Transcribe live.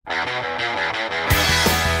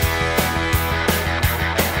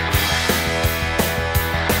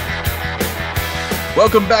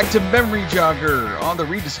Welcome back to Memory Jogger on the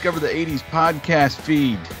Rediscover the 80s podcast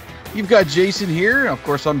feed. You've got Jason here. Of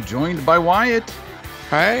course, I'm joined by Wyatt.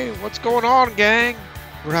 Hey, what's going on, gang?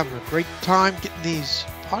 We're having a great time getting these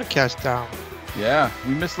podcasts down. Yeah,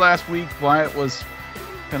 we missed last week. Wyatt was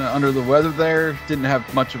kind of under the weather there. Didn't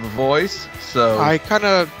have much of a voice, so...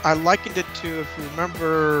 I likened it to, if you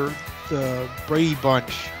remember the Brady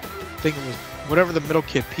Bunch, I think it was whatever the middle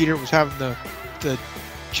kid, Peter, was having the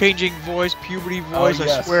changing voice, puberty voice. Oh,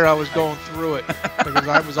 yes. I swear I was going through it because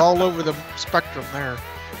I was all over the spectrum there.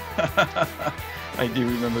 I do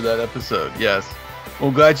remember that episode, yes.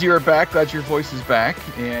 Well, glad you are back. Glad your voice is back.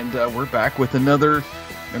 And we're back with another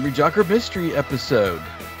Memory Jogger Mystery episode.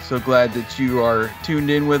 So glad that you are tuned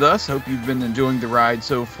in with us. Hope you've been enjoying the ride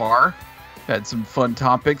so far. Had some fun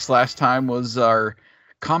topics. Last time was our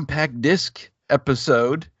compact disc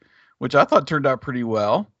episode, which I thought turned out pretty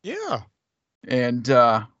well. Yeah. And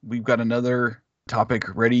we've got another topic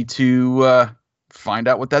ready to find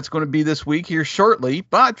out what that's going to be this week here shortly.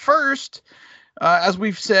 But first, as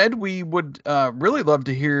we've said, we would really love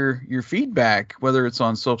to hear your feedback, whether it's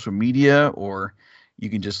on social media or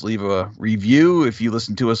you can just leave a review if you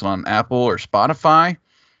listen to us on Apple or Spotify.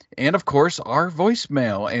 And, of course, our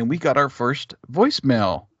voicemail. And we got our first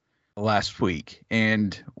voicemail last week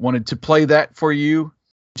and wanted to play that for you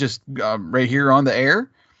just right here on the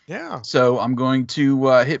air. Yeah. So I'm going to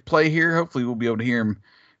hit play here. Hopefully we'll be able to hear him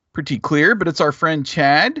pretty clear. But it's our friend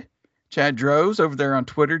Chad Droz over there on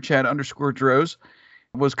Twitter. Chad_Droz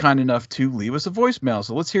was kind enough to leave us a voicemail.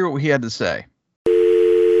 So let's hear what he had to say.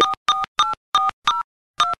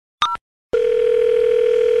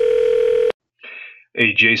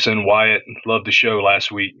 Hey, Jason, Wyatt, loved the show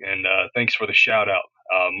last week, and thanks for the shout out.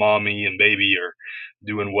 Mommy and baby are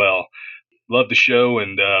doing well. Love the show,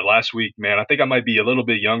 and last week, man, I think I might be a little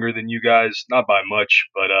bit younger than you guys, not by much,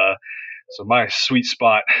 but so my sweet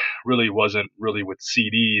spot really wasn't really with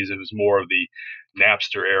CDs. It was more of the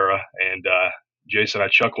Napster era, and Jason, I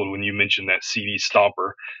chuckled when you mentioned that CD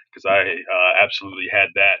stomper because I absolutely had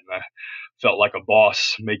that, and I felt like a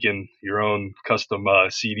boss making your own custom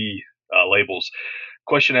CD labels.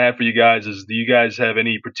 Question I have for you guys is, do you guys have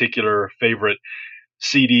any particular favorite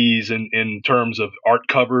CDs in terms of art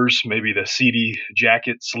covers, maybe the CD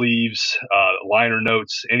jacket sleeves, liner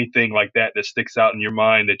notes, anything like that sticks out in your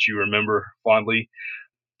mind that you remember fondly?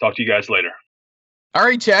 Talk to you guys later. All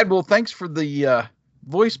right, Chad. Well, thanks for the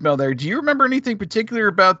voicemail there. Do you remember anything particular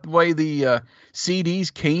about the way the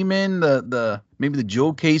CDs came in, the maybe the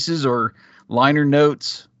jewel cases or liner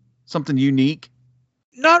notes, something unique?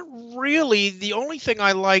 Not really. The only thing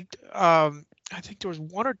I liked, I think there was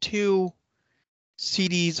one or two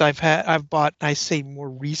CDs I've bought. I say more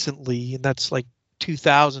recently, and that's like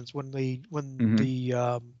 2000s when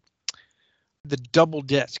the double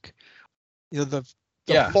disc, the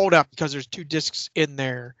fold out, because there's two discs in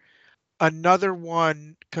there. Another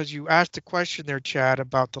one, because you asked the question there, Chad,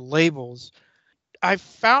 about the labels. I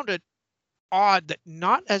found it odd that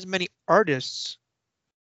not as many artists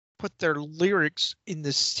put their lyrics in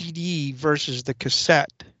the CD versus the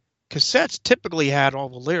cassette. Cassettes typically had all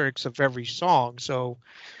the lyrics of every song. So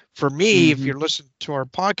for me, if you're listening to our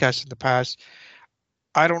podcast in the past,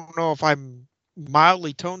 I don't know if I'm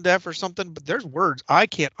mildly tone deaf or something, but there's words I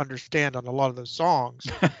can't understand on a lot of those songs.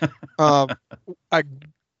 A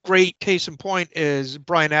great case in point is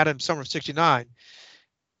Bryan Adams' Summer of '69.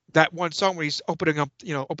 That one song where he's opening up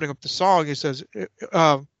the song, he says,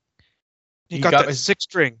 he got that six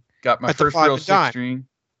string. Got my first real six string.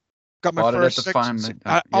 Got my first sex.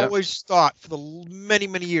 I always thought for the many,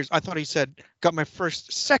 many years, I thought he said, got my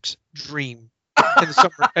first sex dream in the summer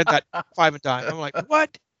at that 5 and dime. I'm like,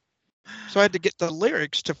 what? So I had to get the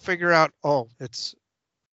lyrics to figure out,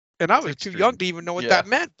 and I was too young to even know what that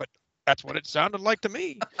meant, but that's what it sounded like to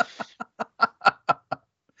me.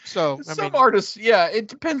 So some artists, it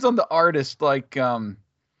depends on the artist. Like, I'm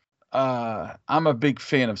a big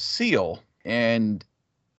fan of Seal, and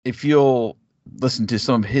if you'll listen to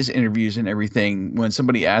some of his interviews and everything, when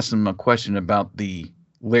somebody asks him a question about the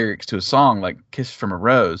lyrics to a song like Kiss from a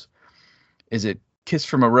Rose, is it Kiss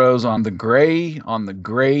from a Rose on the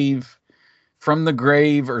grave, from the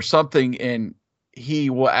grave or something? And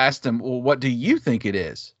he will ask them, well, what do you think it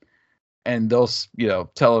is? And they'll,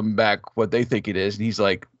 tell him back what they think it is. And he's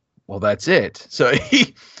like, well, that's it. So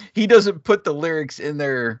he doesn't put the lyrics in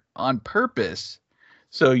there on purpose.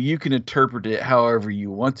 So you can interpret it however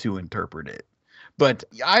you want to interpret it. But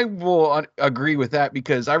I will agree with that,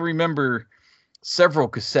 because I remember several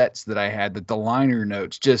cassettes that I had that the liner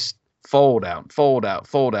notes just fold out.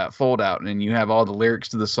 And then you have all the lyrics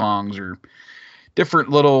to the songs, or different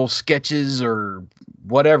little sketches or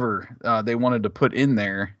whatever they wanted to put in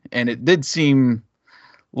there. And it did seem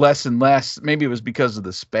less and less. Maybe it was because of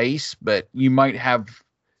the space, but you might have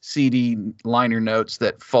CD liner notes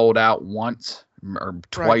that fold out once or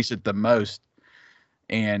twice at the most.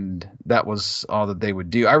 And that was all that they would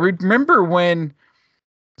do. I remember when,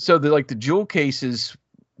 so the jewel cases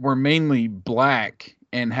were mainly black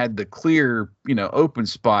and had the clear, open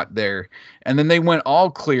spot there. And then they went all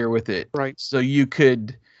clear with it. Right. So you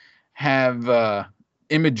could have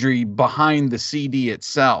imagery behind the CD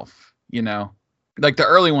itself, Like the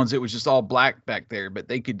early ones, it was just all black back there, but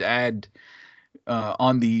they could add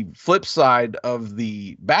on the flip side of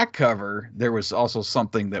the back cover, there was also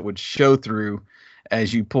something that would show through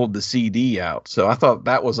as you pulled the CD out. So I thought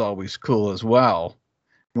that was always cool as well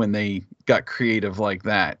when they got creative like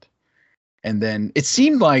that. And then it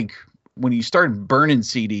seemed like when you started burning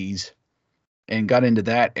CDs and got into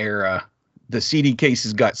that era, the CD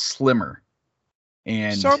cases got slimmer.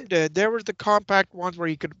 And some did. There was the compact ones where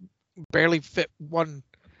you could barely fit one,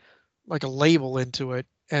 like a label into it.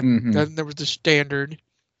 And then there was the standard.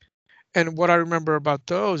 And what I remember about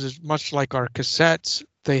those is much like our cassettes,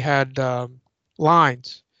 they had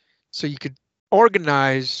lines. So you could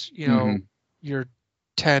organize, your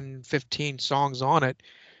 10, 15 songs on it.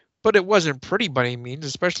 But it wasn't pretty by any means,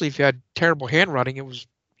 especially if you had terrible handwriting. It was,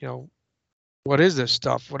 what is this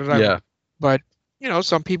stuff? What did I? Yeah. But,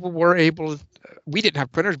 some people were able to, we didn't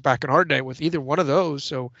have printers back in our day with either one of those.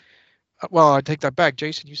 So, well, I take that back.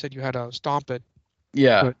 Jason, you said you had a Stomp It.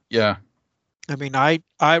 Yeah. But, yeah. I mean,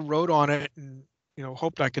 I wrote on it and,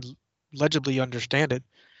 hoped I could legibly understand it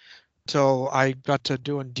until I got to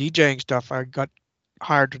doing DJing stuff. I got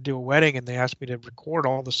hired to do a wedding and they asked me to record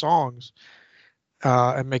all the songs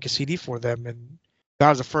and make a CD for them. And that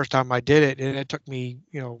was the first time I did it. And it took me,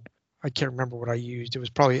 I can't remember what I used. It was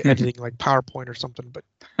probably editing like PowerPoint or something, but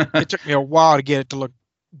it took me a while to get it to look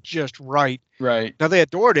just right. Right. Now they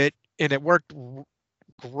adored it and it worked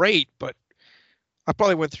great, but I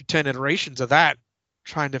probably went through 10 iterations of that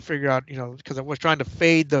trying to figure out, because I was trying to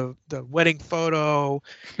fade the wedding photo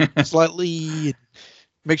slightly and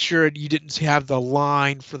make sure you didn't have the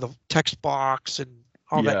line for the text box and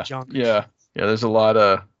all that junk. Yeah. Yeah. There's a lot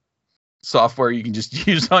of software you can just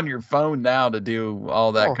use on your phone now to do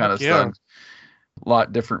all that kind of stuff. A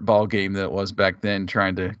lot different ball game than it was back then,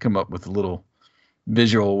 trying to come up with a little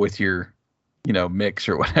visual with your, mix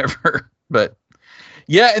or whatever. But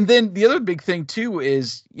yeah. And then the other big thing too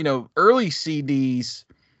is, early CDs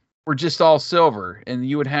were just all silver and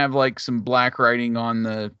you would have like some black writing on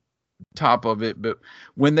the top of it. But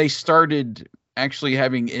when they started actually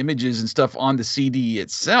having images and stuff on the CD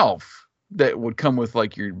itself that would come with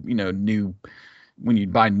like your, new, when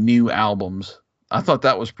you'd buy new albums, I thought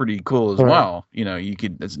that was pretty cool as well. You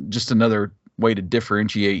could, it's just another way to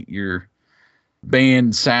differentiate your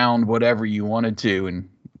band sound, whatever you wanted to, and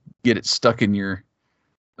get it stuck in your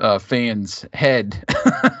fan's head.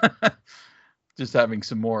 Just having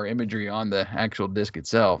some more imagery on the actual disc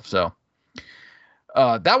itself. So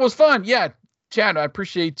that was fun. Yeah. Chad, I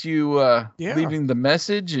appreciate you leaving the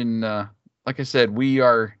message. And like I said, we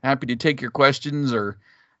are happy to take your questions, or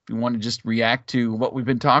if you want to just react to what we've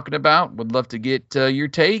been talking about, would love to get your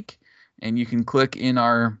take. And you can click in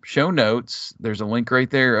our show notes. There's a link right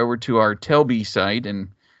there over to our Telby site, and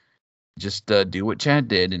just do what Chad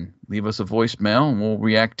did and leave us a voicemail, and we'll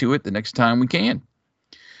react to it the next time we can.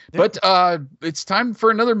 Yep. But it's time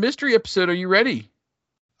for another mystery episode. Are you ready?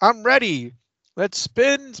 I'm ready. Let's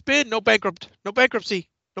spin. No bankruptcy.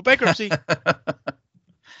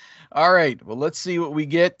 All right. Well, let's see what we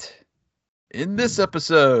get in this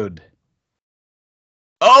episode.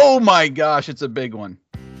 Oh my gosh, it's a big one.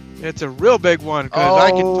 It's a real big one, because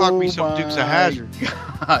I can talk me some Dukes of Hazzard.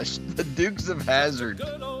 Gosh, the Dukes of Hazzard.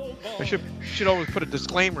 I should always put a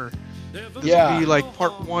disclaimer. This would be like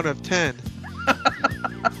part 1 of 10.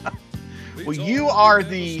 Well, you are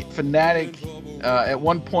the fanatic. At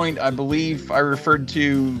one point, I believe I referred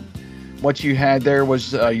to what you had there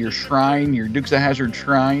was your shrine, your Dukes of Hazzard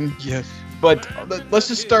shrine. Yes. But let's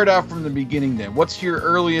just start out from the beginning then. What's your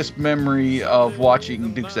earliest memory of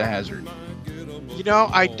watching Dukes of Hazzard?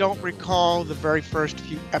 I don't recall the very first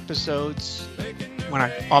few episodes when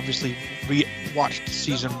I obviously watched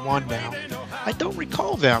season 1 now. I don't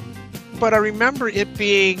recall them, but I remember it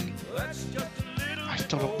being, I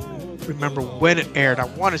still don't remember when it aired. I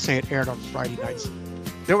want to say it aired on Friday nights.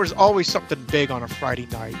 There was always something big on a Friday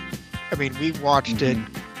night. I mean, we watched it,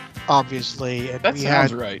 obviously. And that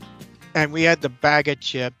sounds right. And we had the bag of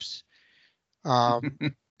chips. I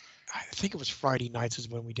think it was Friday nights is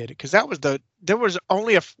when we did it, because there was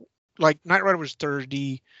only Knight Rider was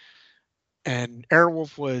Thursday, and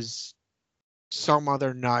Airwolf was some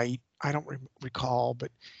other night. I don't recall,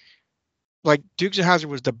 but like Dukes of Hazzard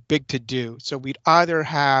was the big to do. So we'd either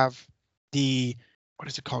have the, what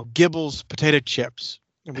is it called, Gibbles potato chips,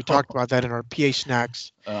 and we talked about that in our PA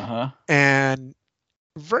snacks. And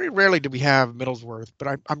very rarely did we have Middlesworth,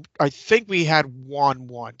 but I think we had one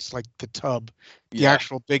once, like the tub, the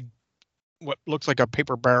actual big, what looks like a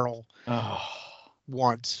paper barrel.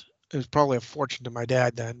 Once. It was probably a fortune to my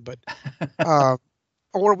dad then, but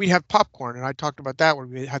or we have popcorn, and I talked about that when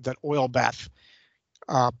we had that oil bath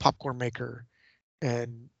popcorn maker,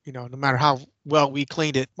 and no matter how well we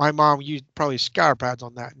cleaned it, my mom used probably scour pads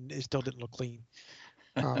on that, and it still didn't look clean.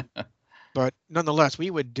 But nonetheless,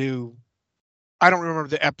 we would do. I don't remember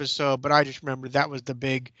the episode, but I just remember that was the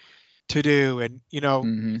big to do, and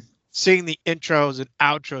seeing the intros and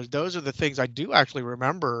outros. Those are the things I do actually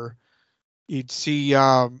remember. You'd see,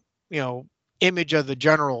 image of the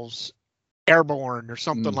generals airborne or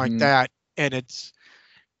something like that, and it's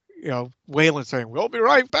Waylon saying, "We'll be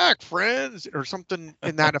right back, friends," or something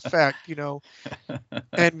in that effect,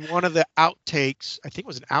 And one of the outtakes, I think it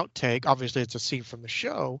was an outtake, obviously it's a scene from the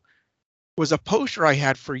show, was a poster I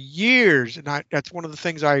had for years, and that's one of the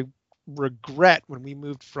things I regret when we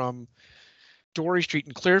moved from Dorey Street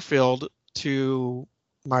in Clearfield to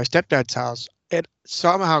my stepdad's house. It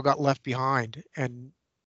somehow got left behind, and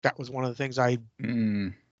that was one of the things I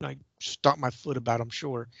stomped my foot about, I'm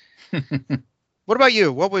sure. What about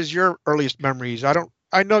you? What was your earliest memories?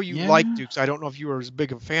 I know you like Dukes. I don't know if you were as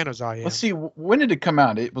big a fan as I am. Let's see. When did it come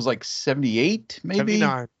out? It was like 78, maybe?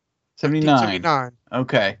 79.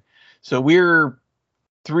 Okay. So we're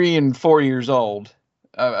 3 and 4 years old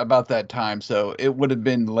about that time. So it would have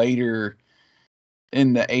been later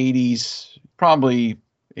in the 80s, probably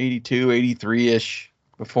 82, 83-ish,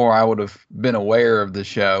 before I would have been aware of the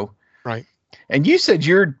show. Right. And you said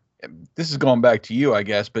this is going back to you, I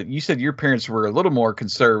guess, but you said your parents were a little more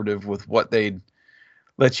conservative with what they'd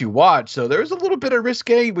let you watch. So there was a little bit of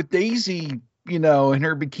risque with Daisy, in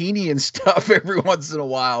her bikini and stuff every once in a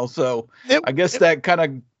while. So I guess that kind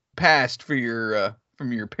of passed for your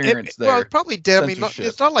from your parents there. Well, it probably did. I mean,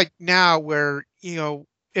 it's not like now where,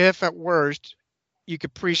 if at worst you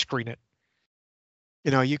could pre-screen it.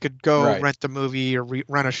 You could go rent the movie or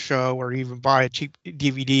rent a show or even buy a cheap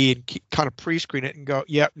DVD and kind of pre-screen it and go,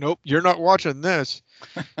 nope, you're not watching this.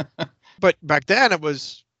 But back then it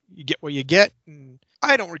was, you get what you get. And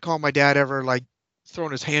I don't recall my dad ever like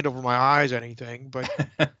throwing his hand over my eyes or anything, but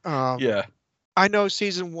I know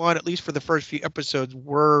season 1, at least for the first few episodes,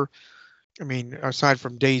 aside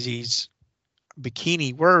from Daisy's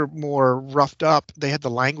bikini, were more roughed up. They had the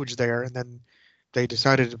language there, and then they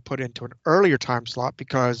decided to put it into an earlier time slot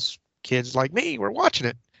because kids like me were watching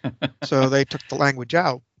it. So they took the language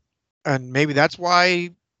out. And maybe that's why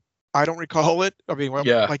I don't recall it. I mean,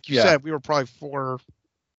 like you said, we were probably 4,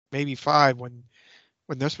 maybe 5 when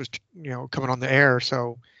this was, coming on the air.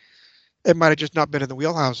 So it might have just not been in the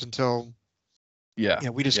wheelhouse until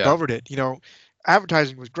we discovered it.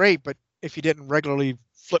 Advertising was great, but if you didn't regularly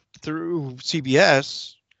flip through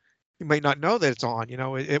CBS, you might not know that it's on.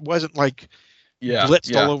 It wasn't like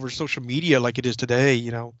blitzed all over social media like it is today,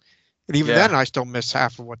 and even then I still miss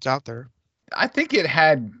half of what's out there. I think it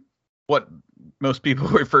had what most people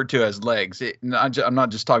refer to as legs. I'm not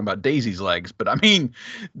just talking about Daisy's legs, but I mean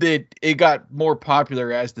that it got more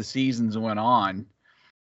popular as the seasons went on.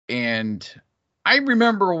 And I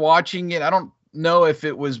remember watching it. I don't know if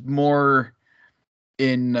it was more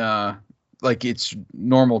in like its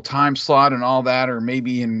normal time slot and all that, or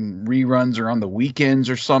maybe in reruns or on the weekends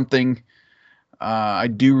or something. I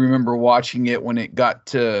do remember watching it when it got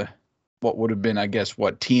to what would have been, I guess,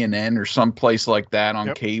 TNN or someplace like that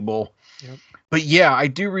on cable. Yep. But yeah, I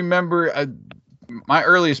do remember my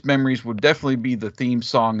earliest memories would definitely be the theme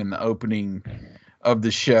song and the opening of the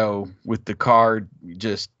show with the card.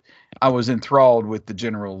 I was enthralled with the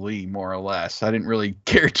General Lee, more or less. I didn't really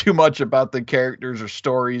care too much about the characters or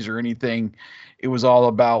stories or anything. It was all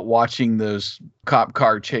about watching those cop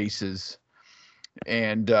car chases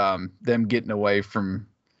and them getting away from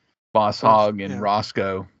Boss Hogg and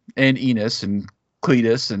Roscoe and Enos and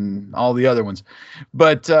Cletus and all the other ones.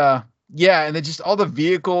 But and then just all the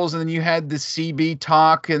vehicles, and then you had the CB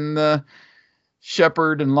talk and the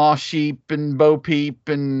Shepherd and Lost Sheep and Bo Peep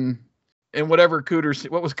and whatever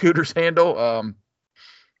what was Cooter's handle?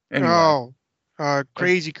 Anyway.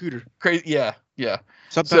 Crazy Cooter. Crazy, yeah.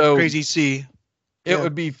 Sometimes Crazy C. It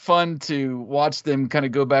would be fun to watch them kind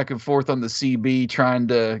of go back and forth on the CB trying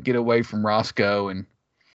to get away from Roscoe, and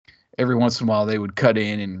every once in a while they would cut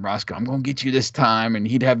in and Roscoe, I'm going to get you this time, and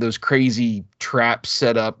he'd have those crazy traps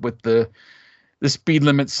set up with the the speed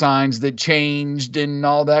limit signs that changed and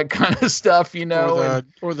all that kind of stuff, you know,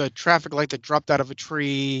 or the traffic light that dropped out of a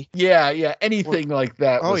tree. Yeah, anything like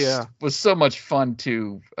that was so much fun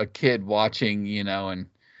to a kid watching, you know, and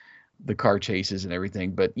the car chases and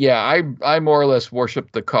everything. But yeah, I more or less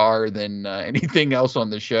worshiped the car than anything else on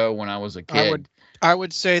the show when I was a kid. I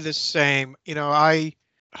would say the same. You know,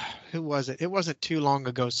 who was it? It wasn't too long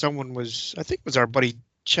ago. Someone was, I think it was our buddy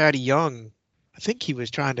Chatty Young. I think he was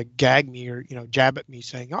trying to gag me or, you know, jab at me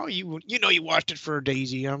saying, "Oh, you watched it for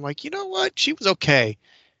Daisy." And I'm like, you know what? She was okay.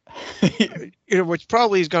 You know, which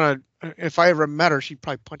probably is going to, if I ever met her, she'd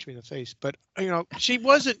probably punch me in the face. But, you know, she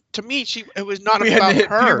wasn't, to me, it was not we about hadn't hit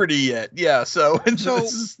her. puberty yet. Yeah. So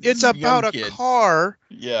it's about a car.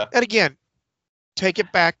 Yeah. And again, take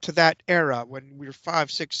it back to that era when we were 5,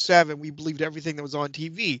 6, 7. We believed everything that was on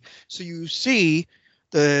TV. So you see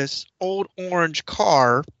this old orange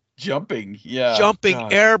car jumping,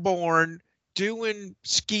 airborne, doing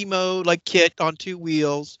ski mode like Kit on 2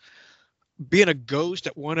 wheels, being a ghost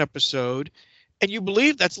at one episode, and you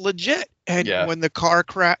believe that's legit. And when the car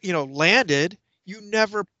landed, you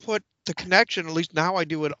never put the connection. At least now I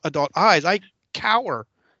do with adult eyes. I cower.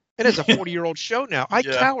 It is a 40-year-old show now. I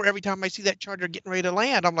cower every time I see that Charger getting ready to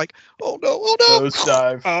land. I'm like, oh no. Nose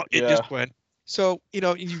dive. Oh, it just went. So, you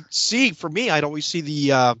know, you see, for me, I'd always see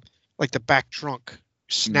the like the back trunk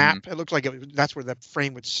snap. It looked like that's where the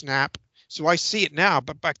frame would snap. So I see it now,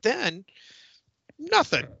 but back then,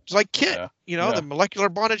 nothing. It's like Kit, the molecular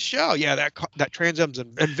bonded shell. Yeah, that Trans Am's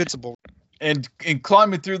invincible. And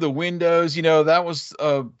climbing through the windows, you know, that was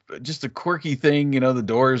just a quirky thing. You know, the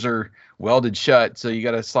doors are welded shut, so you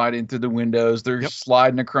got to slide in through the windows. They're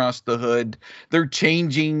sliding across the hood. They're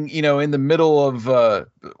changing, you know, in the middle of a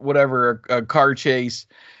car chase.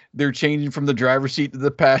 They're changing from the driver's seat to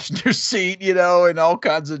the passenger seat, you know, and all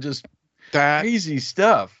kinds of just crazy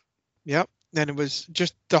stuff. Yep. And it was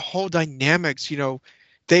just the whole dynamics, you know,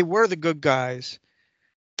 they were the good guys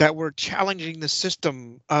that were challenging the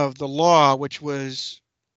system of the law, which was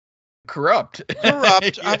corrupt. Yeah.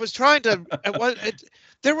 I was trying to,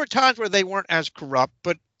 there were times where they weren't as corrupt,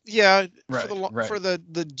 but for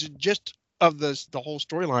the gist of the whole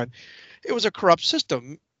storyline, it was a corrupt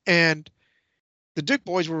system. And the Duke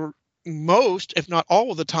boys were most, if not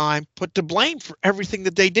all of the time, put to blame for everything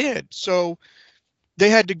that they did. So they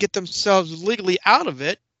had to get themselves legally out of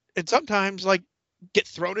it, and sometimes like get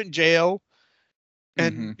thrown in jail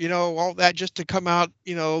and you know, all that just to come out,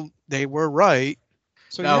 you know, they were right.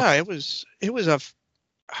 So it was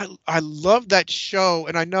I love that show.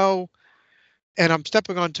 And I know, and I'm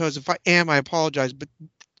stepping on toes. If I am, I apologize. But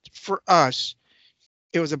for us,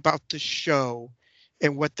 it was about the show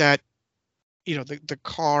and what that, you know, the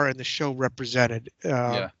car and the show represented.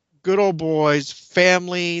 Good old boys,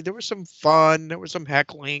 family. There was some fun. There was some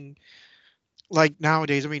heckling. Like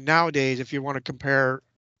nowadays, if you want to compare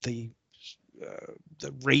the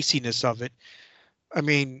raciness of it, I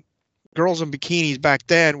mean, girls in bikinis back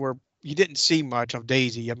then were, you didn't see much of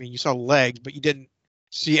Daisy. I mean, you saw legs, but you didn't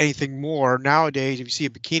see anything more. Nowadays, if you see a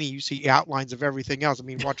bikini, you see outlines of everything else. I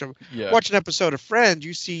mean, watch an episode of Friends,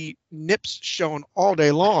 you see nips showing all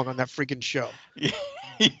day long on that freaking show.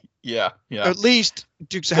 Yeah. At least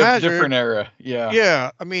Dukes of Hazzard. Different era. Yeah.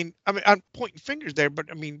 Yeah. I mean, I'm pointing fingers there, but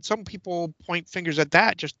I mean, some people point fingers at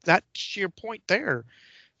just that sheer point there.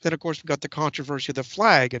 Then, of course, we got the controversy of the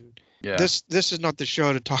flag, and this is not the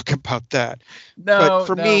show to talk about that. No, but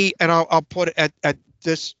for me, and I'll put it at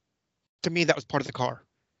this. To me, that was part of the car.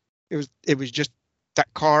 It was just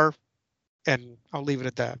that car, and I'll leave it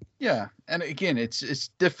at that. Yeah, and again, it's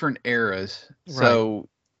different eras, so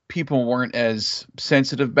people weren't as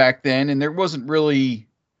sensitive back then, and there wasn't really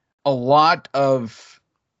a lot of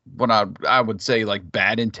what I would say like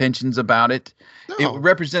bad intentions about it. No. It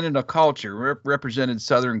represented a culture, represented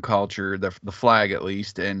Southern culture, the flag at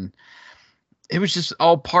least, and it was just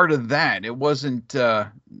all part of that. It wasn't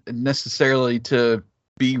necessarily to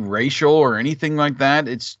be racial or anything like that.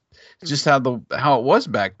 It's just how it was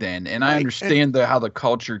back then. And I understand how the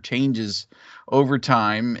culture changes over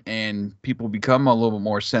time and people become a little bit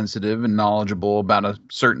more sensitive and knowledgeable about a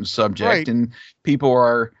certain subject. And people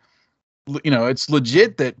are, you know, it's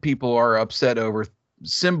legit that people are upset over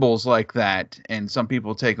symbols like that. And some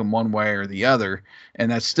people take them one way or the other.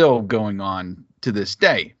 And that's still going on to this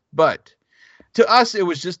day. But to us, it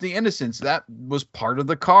was just the innocence. That was part of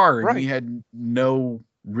the car. And we had no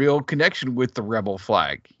real connection with the rebel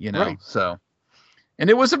flag, you know. So, and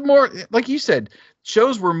it was a more, like you said,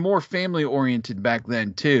 shows were more family oriented back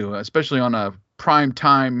then too, especially on a prime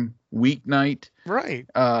time weeknight.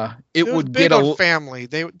 It would get a family.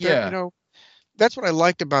 You know, that's what I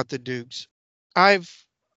liked about the Dukes. I've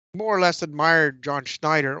more or less admired John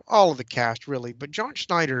Schneider, all of the cast really, but John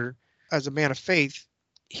Schneider, as a man of faith,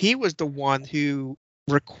 he was the one who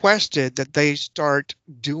requested that they start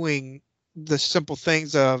doing the simple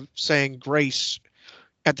things of saying grace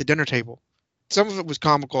at the dinner table. Some of it was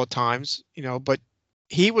comical at times, but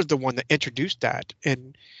he was the one that introduced that,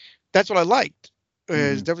 and that's what I liked.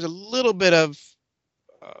 Is there was a little bit of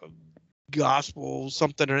gospel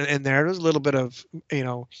something in there. There was a little bit of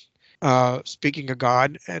speaking of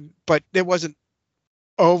God, but it wasn't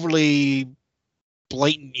overly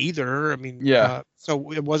blatant either. I mean,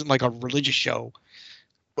 so it wasn't like a religious show.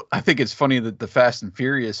 I think it's funny that the Fast and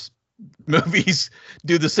Furious movies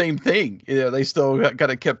do the same thing. They still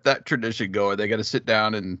kind of kept that tradition going. They got to sit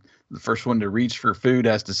down, and the first one to reach for food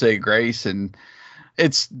has to say grace. And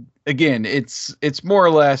it's more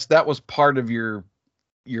or less that was part of your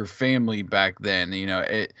family back then.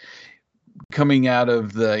 It coming out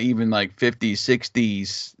of the even like 50s,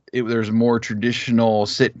 60s. There's more traditional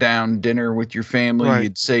sit down dinner with your family. Right.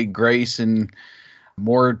 You'd say grace and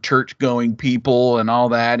more church going people and all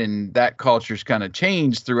that. And that culture's kind of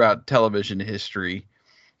changed throughout television history.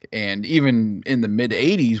 And even in the mid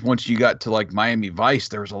 80s, once you got to like Miami Vice,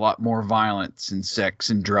 there was a lot more violence and sex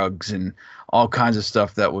and drugs and all kinds of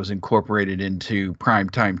stuff that was incorporated into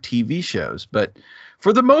primetime TV shows. But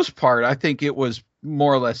for the most part, I think it was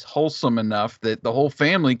more or less wholesome enough that the whole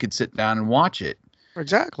family could sit down and watch it.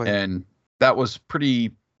 Exactly. And that was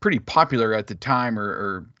pretty popular at the time,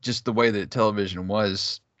 or just the way that television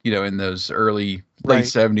was, in those late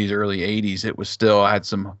 70s, early 80s. It was still had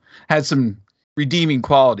some redeeming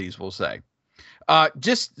qualities, we'll say.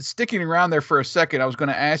 Just sticking around there for a second, I was going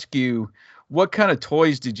to ask you, what kind of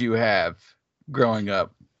toys did you have growing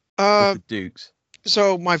up with the Dukes?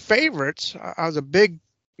 So my favorites, I was a big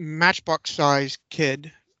Matchbox size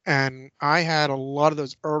kid, and I had a lot of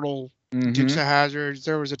those Ertl Dukes of Hazzards.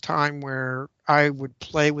 There was a time where I would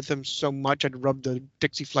play with them so much I'd rub the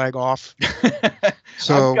Dixie flag off.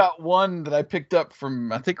 So I've got one that I picked up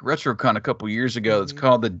from, I think, RetroCon a couple years ago. It's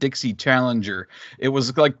called the Dixie Challenger. It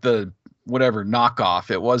was like the whatever knockoff.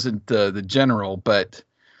 It wasn't the General, but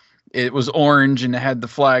it was orange and it had the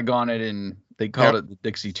flag on it, and they called it the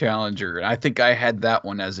Dixie Challenger. And I think I had that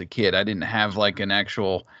one as a kid. I didn't have like an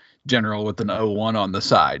actual General with an 01 on the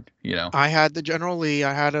side, I had the General Lee.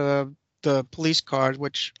 I had the police cars,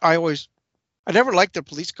 which I never liked the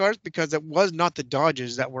police cars because it was not the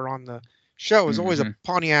Dodges that were on the show. It was always a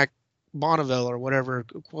Pontiac Bonneville or whatever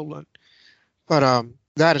equivalent. But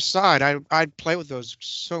that aside, I'd play with those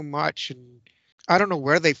so much, and I don't know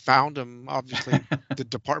where they found them. Obviously, the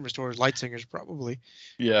department stores, Light Singers probably.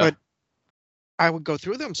 Yeah. But I would go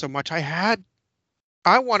through them so much. I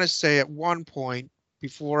want to say at one point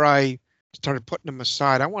before I started putting them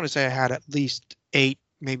aside, I want to say I had at least 8,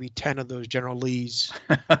 maybe 10 of those General Lees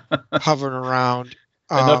hovering around.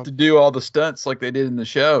 Enough to do all the stunts like they did in the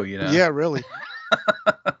show, Yeah, really.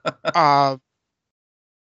 I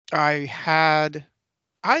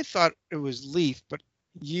thought it was Leaf, but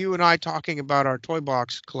you and I talking about our toy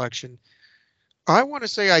box collection, I want to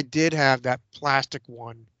say I did have that plastic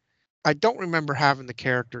one. I don't remember having the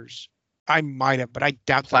characters. I might have, but I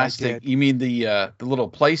doubt plastic. That I did. You mean the little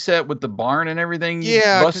play set with the barn and everything?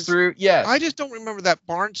 Yeah, bust through. Yes. I just don't remember that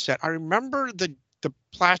barn set. I remember the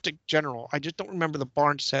plastic General. I just don't remember the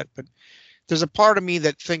barn set. But there's a part of me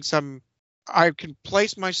that thinks I can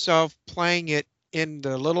place myself playing it in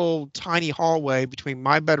the little tiny hallway between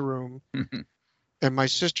my bedroom and my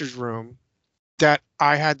sister's room. That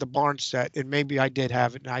I had the barn set, and maybe I did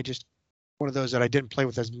have it, and I just one of those that I didn't play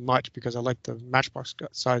with as much because I liked the Matchbox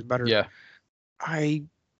size better. Yeah. I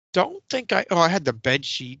don't think I had the bed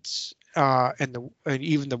sheets and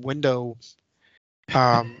even the window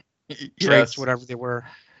drapes, whatever they were.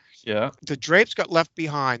 Yeah. The drapes got left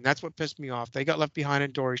behind. That's what pissed me off. They got left behind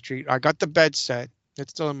in Dory Street. I got the bed set.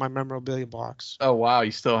 It's still in my memorabilia box. Oh wow, you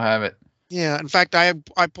still have it. Yeah. In fact, I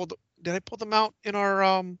pulled. Did I pull them out in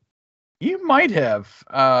our You might have.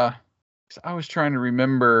 I was trying to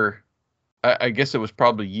remember. I guess it was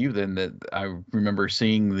probably you then that I remember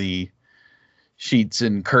seeing the sheets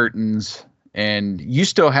and curtains, and you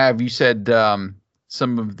still have, you said,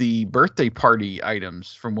 some of the birthday party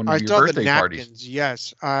items from one of your birthday parties.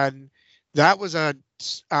 Yes. That was a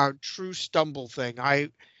true stumble thing. I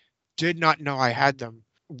did not know I had them.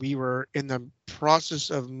 We were in the process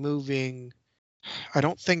of moving, I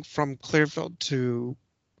don't think from Clearfield to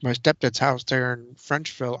my stepdad's house there in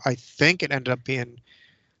Frenchville. I think it ended up being,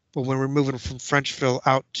 but when we're moving from Frenchville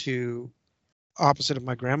out to opposite of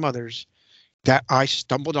my grandmother's, that I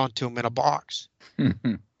stumbled onto them in a box,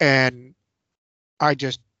 and I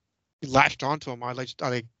just latched onto them. I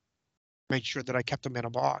made sure that I kept them in a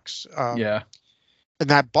box. Yeah. And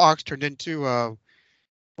that box turned into one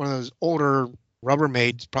of those older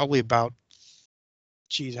Rubbermaids, probably about,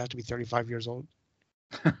 geez, I have to be 35 years old.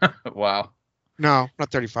 Wow. No,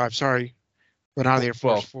 not 35. Sorry. Been out of the Air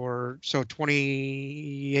Force 12. for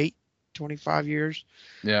 28, 25 years.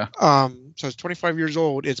 Yeah. So it's 25 years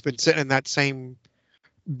old. It's been sitting in that same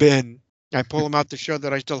bin. I pull them out to show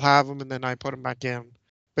that I still have them, and then I put them back in.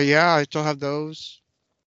 But yeah, I still have those.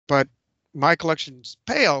 But my collection's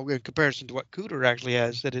pale in comparison to what Cooter actually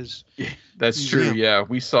has. That is. Yeah, that's museum. true. Yeah,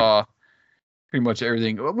 we saw pretty much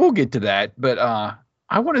everything. We'll get to that, but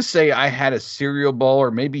I want to say I had a cereal bowl,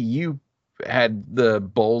 or maybe you had the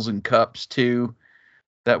bowls and cups too.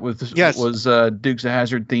 That was Dukes of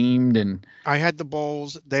Hazzard themed, and I had the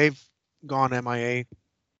bowls. They've gone MIA.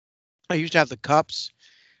 I used to have the cups,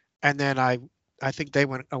 and then I think they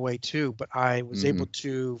went away too. But I was able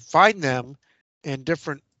to find them in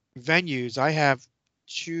different venues. I have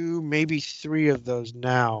 2, maybe 3 of those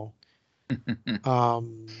now.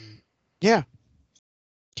 Yeah.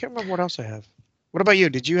 Can't remember what else I have. What about you?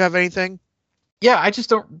 Did you have anything? Yeah, I just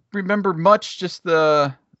don't remember much. Just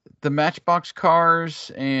the Matchbox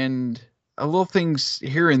cars and a little things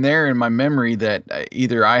here and there in my memory that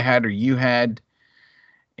either I had or you had,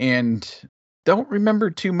 and don't remember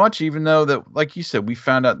too much. Even though that, like you said, we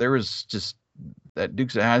found out there was just that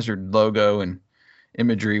Dukes of Hazzard logo and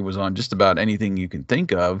imagery was on just about anything you can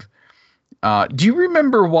think of. Do you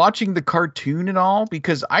remember watching the cartoon at all?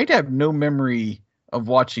 Because I'd have no memory of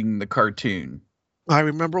watching the cartoon. I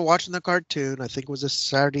remember watching the cartoon. I think it was a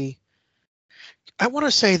Saturday. I want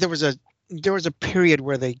to say there was a period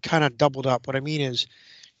where they kind of doubled up. What I mean is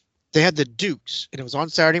they had the Dukes, and it was on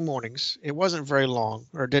Saturday mornings. It wasn't very long,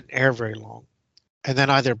 or it didn't air very long. And then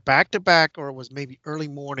either back to back, or it was maybe early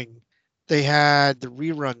morning, they had the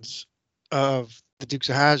reruns of the Dukes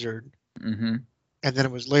of Hazzard. Mm-hmm. And then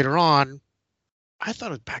it was later on. I thought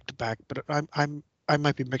it was back to back, but I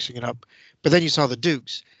might be mixing it up. But then you saw the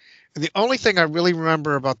Dukes. And the only thing I really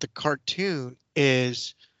remember about the cartoon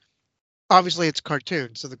is obviously it's a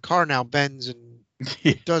cartoon. So the car now bends and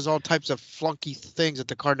does all types of flunky things that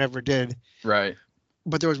the car never did. Right.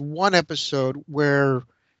 But there was one episode where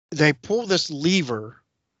they pull this lever.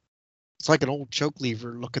 It's like an old choke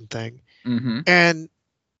lever looking thing. Mm-hmm. And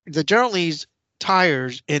the General Lee's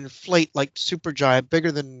tires inflate like Supergiant,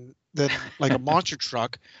 bigger than like a monster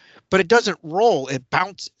truck, but it doesn't roll. It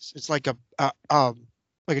bounces. It's like a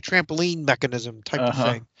trampoline mechanism type of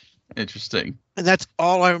thing. Interesting. And that's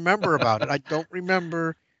all I remember about it. I don't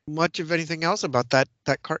remember much of anything else about that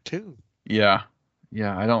cartoon. Yeah.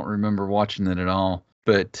 I don't remember watching it at all.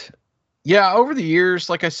 But yeah, over the years,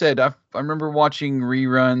 like I said, I remember watching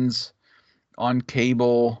reruns on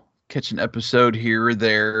cable, catch an episode here or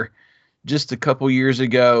there. Just a couple years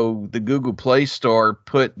ago, the Google Play Store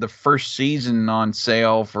put the first season on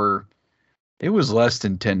sale for, it was less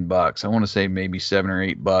than $10. I want to say maybe $7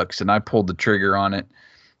 or $8, and I pulled the trigger on it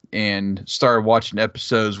and started watching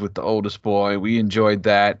episodes with the oldest boy. We enjoyed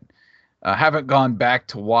that. Haven't gone back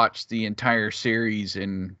to watch the entire series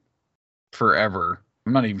in forever.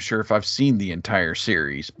 I'm not even sure if I've seen the entire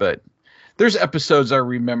series, but there's episodes I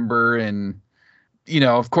remember, and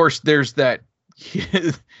of course, there's that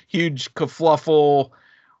huge kerfluffle.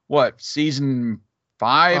 What, season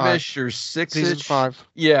 5-ish or 6-ish? Season 5.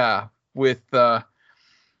 Yeah, with where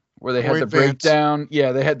they had the breakdown.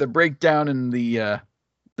 Yeah, they had the breakdown in the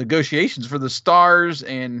negotiations for the stars,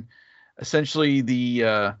 and essentially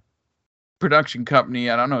the production company,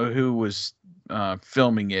 I don't know who was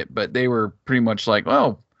filming it, but they were pretty much like,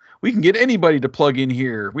 well, we can get anybody to plug in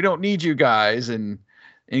here. We don't need you guys. And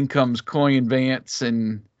in comes Coy and Vance,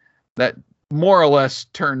 and that more or less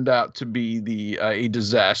turned out to be a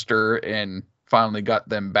disaster, and finally got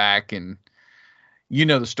them back. And you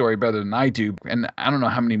know the story better than I do. And I don't know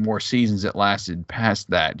how many more seasons it lasted past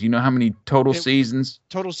that. Do you know how many total seasons?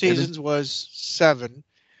 Total seasons was 7.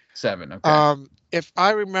 7. Okay. If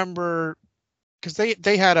I remember, because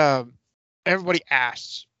they had everybody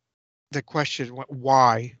asked the question,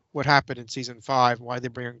 why, what happened in season 5, why they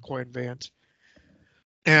bring in Coy and Vance.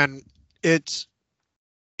 And it's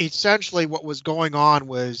essentially what was going on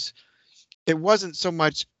was it wasn't so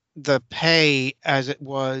much the pay as it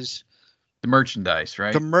was the merchandise,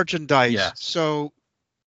 right? The merchandise. Yeah. So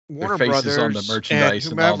Warner Brothers on the merchandise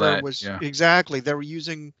and whomever all that. was yeah. Exactly. They were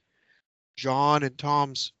using John and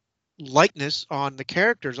Tom's likeness on the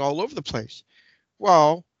characters all over the place.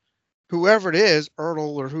 Well, whoever it is,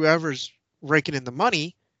 Ertl or whoever's raking in the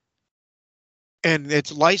money, and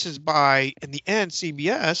it's licensed by, in the end,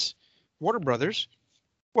 CBS, Warner Brothers.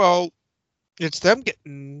 Well, it's them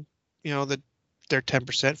getting, the their 10%,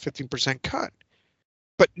 15% cut,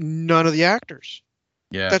 but none of the actors.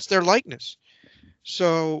 Yeah. That's their likeness.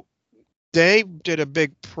 So they did a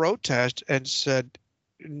big protest and said,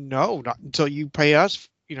 no, not until you pay us.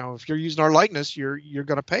 You know, if you're using our likeness, you're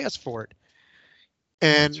going to pay us for it.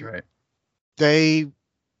 And that's right. They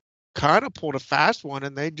kind of pulled a fast one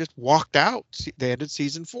and they just walked out. They ended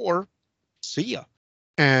season 4. See ya.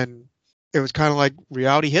 And it was kind of like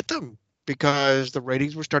reality hit them because the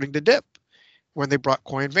ratings were starting to dip when they brought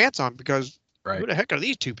Coy and Vance on, because who the heck are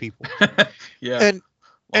these two people? Yeah.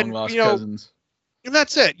 And lost cousins. And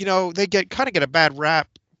that's it. You know, they get a bad rap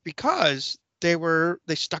because they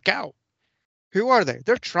stuck out. Who are they?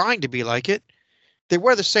 They're trying to be like it. They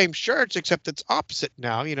wear the same shirts, except it's opposite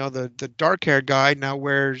now. You know, the dark-haired guy now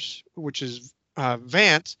wears, which is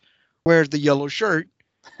Vance, wears the yellow shirt,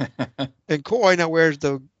 and Coy now wears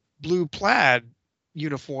the blue plaid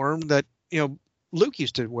uniform that, you know, Luke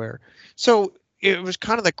used to wear. So it was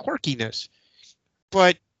kind of the quirkiness.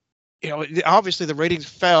 But, you know, obviously the ratings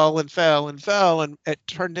fell and fell and fell, and it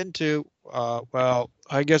turned into, well,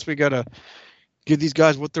 I guess we got to give these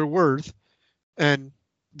guys what they're worth. And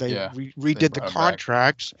they redid the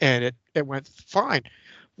contracts, and it went fine.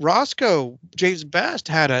 Roscoe, James Best,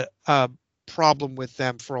 had a problem with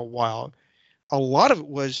them for a while. A lot of it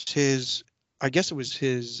was his, I guess it was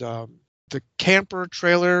his, the camper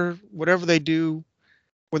trailer, whatever they do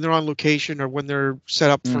when they're on location or when they're set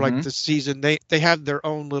up for like the season, they have their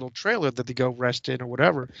own little trailer that they go rest in or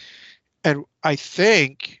whatever. And I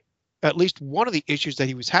think at least one of the issues that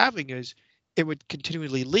he was having is it would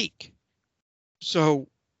continually leak. So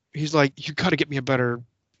he's like, you got to get me a better,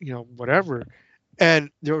 you know, whatever. And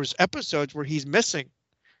there was episodes where he's missing,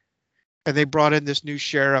 and they brought in this new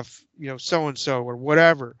sheriff, you know, so-and-so or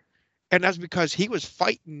whatever. And that's because he was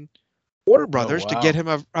fighting Warner Brothers to get him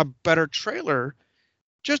a better trailer,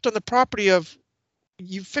 just on the property of,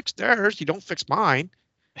 you fix theirs, you don't fix mine,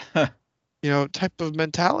 you know, type of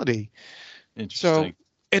mentality. Interesting. So,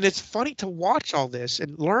 and it's funny to watch all this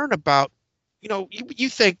and learn about, you know, you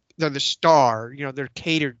think they're the star, you know, they're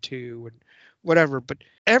catered to and whatever, but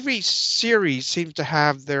every series seems to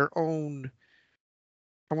have their own,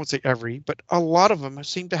 I won't say every, but a lot of them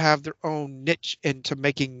seem to have their own niche into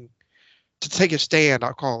making, to take a stand,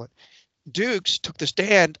 I'll call it. Dukes took the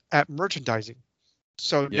stand at merchandising.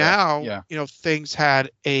 So now, you know, things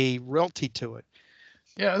had a realty to it.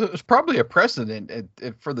 Yeah, it was probably a precedent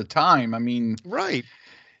for the time. I mean, right.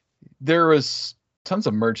 There was tons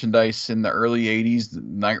of merchandise in the early 80s.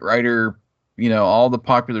 Knight Rider, you know, all the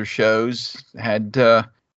popular shows had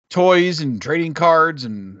toys and trading cards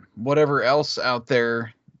and whatever else out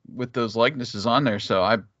there with those likenesses on there. So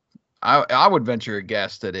I would venture a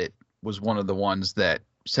guess that it was one of the ones that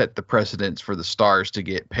set the precedence for the stars to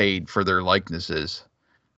get paid for their likenesses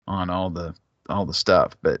on all the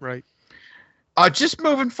stuff. But right. Just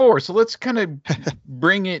moving forward. So let's kind of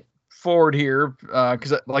bring it forward here,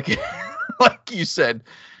 because like you said,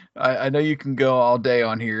 I know you can go all day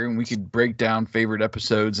on here, and we could break down favorite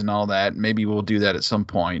episodes and all that. Maybe we'll do that at some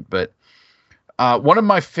point. But one of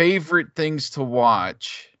my favorite things to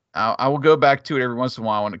watch, I will go back to it every once in a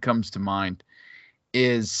while when it comes to mind,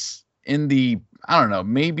 is in the, I don't know,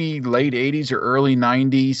 maybe late 80s or early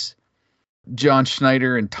 90s. John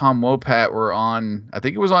Schneider and Tom Wopat were on, I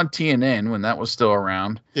think it was on TNN when that was still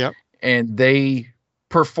around. Yep. And they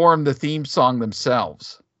performed the theme song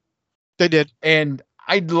themselves. They did. And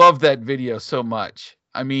I love that video so much.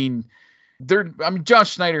 I mean, John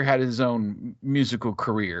Schneider had his own musical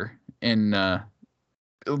career, and a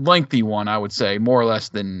lengthy one, I would say, more or less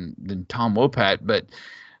than Tom Wopat. But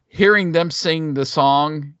hearing them sing the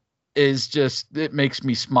song is just, it makes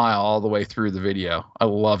me smile all the way through the video. I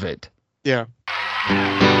love it. Yeah.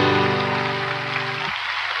 Thank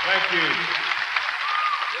you.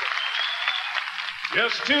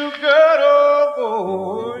 Just two good old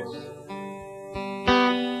boys,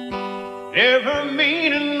 never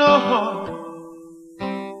meaning no harm.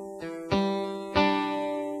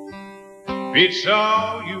 It's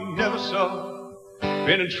all you never saw,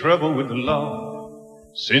 been in trouble with the law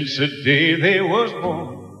since the day they was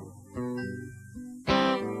born.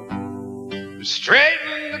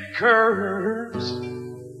 Straightening the curves,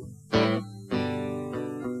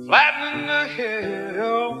 flattening the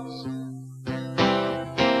hills.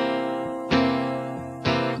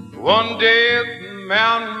 One day the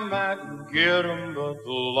mountain might get 'em, but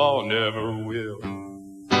the law never will.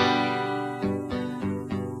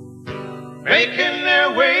 Making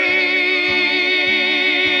their way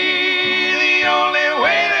the only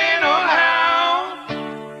way they know how.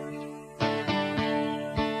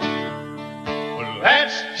 Well,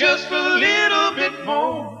 that's just a little bit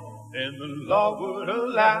more and the law would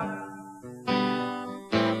allow.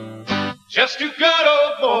 Just two good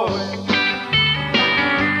old boys,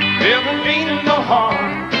 never meaning no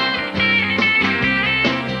harm.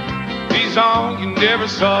 These on you never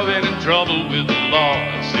saw any trouble with the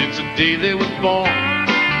law since the day they was born.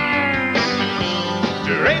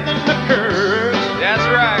 There ain't the curves, that's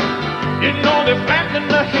right. You know they're flattening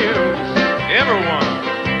the hills, everyone.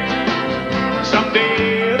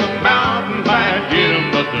 Someday the mountain might get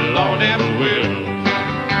them, but the law never will.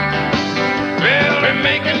 Well, they're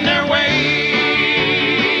making their way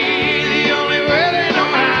the only way they know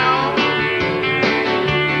how.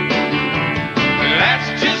 That's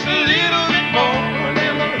just a little bit more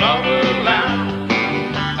than the law will allow.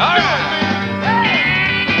 All right.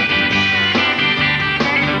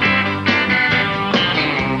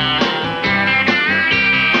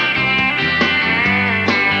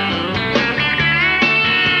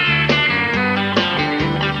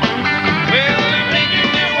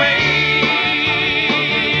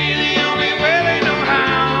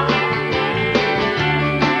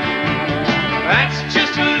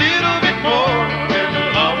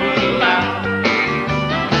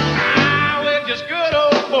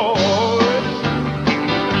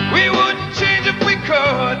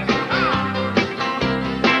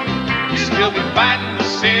 Fighting the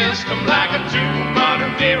system like a true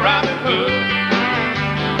modern-day Robin Hood.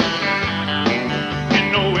 You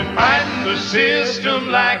know we're fighting the system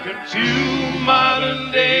like a true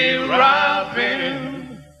modern-day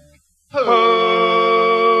Robin Hood.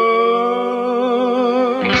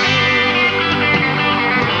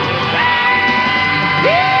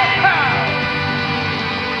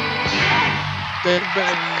 They've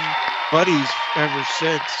been buddies ever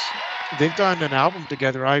since. They've done an album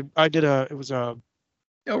together. I did it was a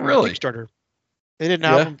really? Kickstarter. They did an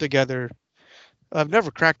album together. I've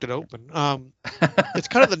never cracked it open. It's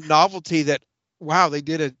kind of the novelty that, wow, they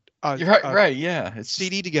did it's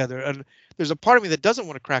CD together. And there's a part of me that doesn't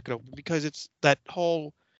want to crack it open because it's that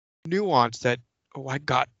whole nuance that, oh, I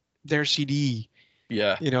got their CD.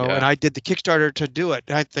 Yeah. And I did the Kickstarter to do it.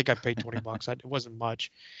 I think I paid $20. It wasn't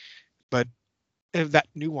much, but that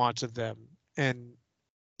nuance of them. And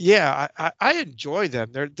yeah, I enjoy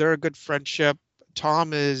them. They're a good friendship.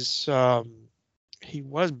 Tom is he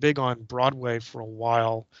was big on Broadway for a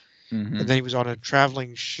while, and then he was on a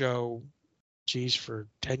traveling show, for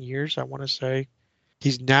 10 years, I want to say.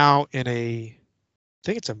 He's now in I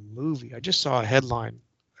think it's a movie. I just saw a headline.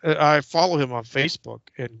 I follow him on Facebook,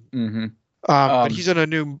 and but he's in a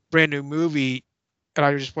brand new movie, and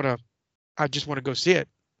I just want to go see it.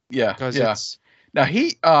 Yeah, because it's. Now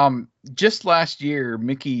he just last year,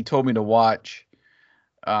 Mickey told me to watch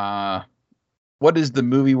what is the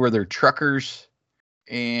movie where they're truckers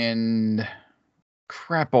and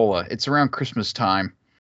crapola. It's around Christmas time,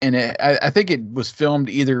 and I think it was filmed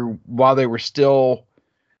either while they were still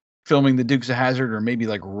filming the Dukes of Hazzard or maybe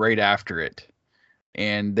like right after it.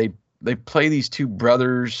 And they play these two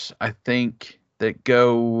brothers, I think, that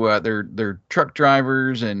go they're truck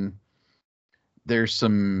drivers, and there's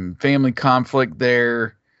some family conflict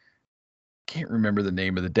there. Can't remember the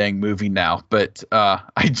name of the dang movie now, but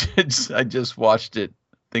I just watched it,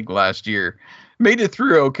 I think last year. Made it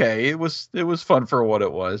through okay. It was fun for what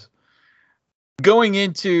it was. Going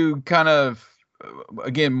into kind of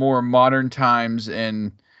again more modern times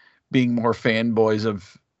and being more fanboys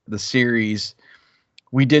of the series,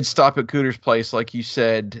 we did stop at Cooter's Place, like you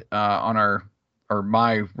said, on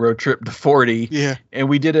my road trip to 40. Yeah, and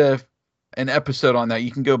we did an episode on that. You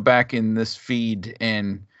can go back in this feed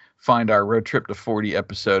and find our road trip to 40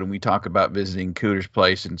 episode, and we talk about visiting Cooter's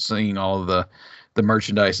Place and seeing all of the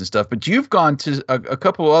merchandise and stuff. But you've gone to a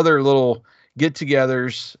couple other little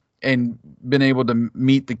get-togethers and been able to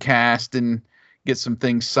meet the cast and get some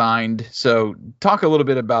things signed. So talk a little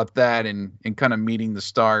bit about that and kind of meeting the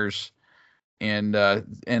stars and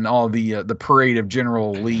all the parade of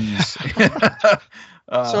General Lees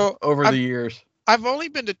over the years. I've only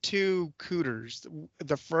been to 2 Cooters.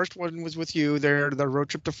 The first one was with you. They're the road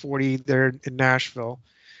trip to 40. They're in Nashville,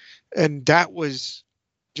 and that was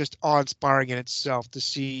just awe-inspiring in itself to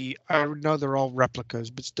see. I know they're all replicas,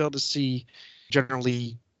 but still to see General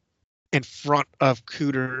Lee in front of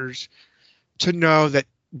Cooters, to know that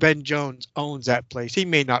Ben Jones owns that place. He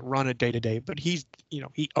may not run it day to day, but he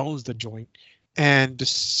owns the joint, and to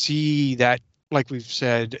see that, like we've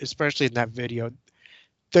said, especially in that video,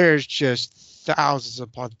 there's just thousands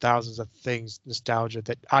upon thousands of things, nostalgia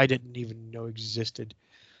that I didn't even know existed.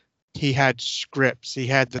 He had scripts. He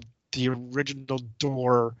had the original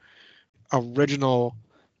door, original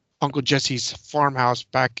Uncle Jesse's farmhouse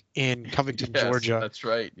back in Covington, yes, Georgia. That's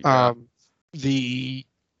right. Yeah.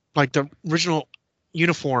 like the original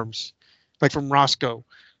uniforms, like from Roscoe.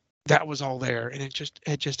 That was all there, and it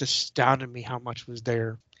just astounded me how much was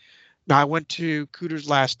there. Now I went to Cooter's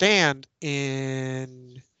Last Stand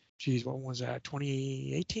in, geez, what was that?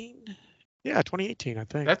 2018? Yeah, 2018, I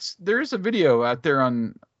think. There is a video out there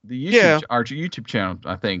on the YouTube, our YouTube channel,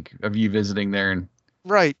 I think, of you visiting there, and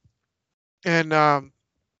right. And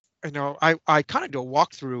you know, I kind of do a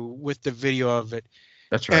walkthrough with the video of it.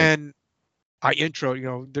 That's right. And I intro, you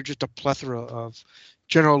know, they're just a plethora of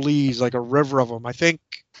General Lees, like a river of them. I think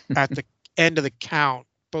at the end of the count,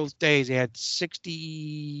 both days they had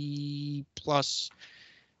 60 plus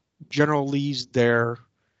General Lees there,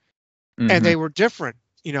 and they were different.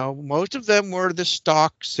 You know, most of them were the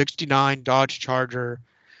stock 69 Dodge Charger.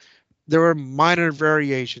 There were minor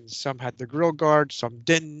variations. Some had the grill guard, some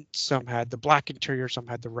didn't. Some had the black interior, some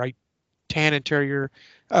had the right tan interior.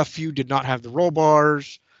 A few did not have the roll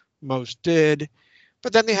bars. Most did.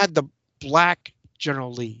 But then they had the black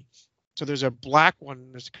General Lee. So there's a black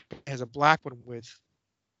one. Has a black one with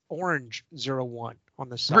orange 01 on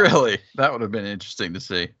the side. Really? That would have been interesting to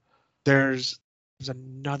see. There's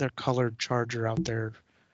another colored Charger out there.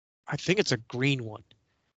 I think it's a green one.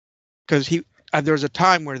 Because there was a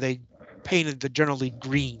time where they painted the General Lee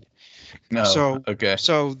green. No. So okay.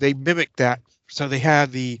 So they mimicked that. So they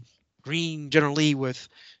had the green General Lee with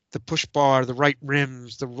the push bar, the right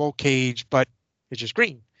rims, the roll cage, but it's just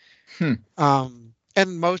green.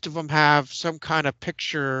 And most of them have some kind of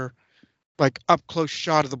picture, like up close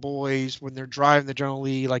shot of the boys when they're driving the General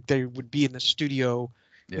Lee, like they would be in the studio.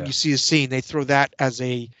 Yeah. When you see a scene, they throw that as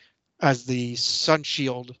the sun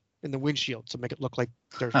shield in the windshield to make it look like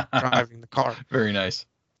they're driving the car. Very nice.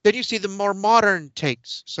 Then you see the more modern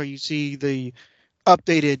takes. So you see the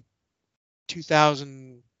updated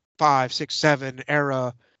 2005, 6, 7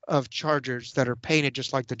 era of Chargers that are painted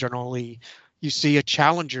just like the General Lee. You see a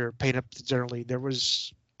Challenger paint up the General Lee. There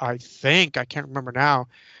was, I can't remember now,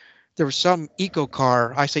 there was some eco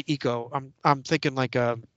car. I say eco. I'm thinking like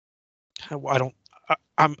I'm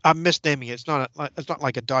misnaming it. It's not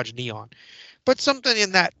like a Dodge Neon, but something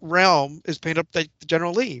in that realm is painted up the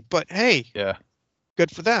General Lee. But hey, yeah,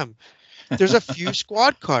 good for them. There's a few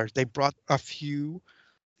squad cars. They brought a few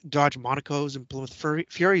Dodge Monacos and Plymouth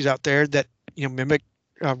Furies out there that, you know, mimic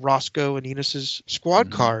Roscoe and Enos's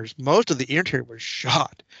squad cars. Most of the interior was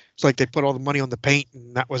shot. It's like they put all the money on the paint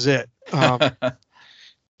and that was it. There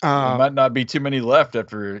might not be too many left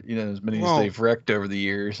after, you know, as many as they've wrecked over the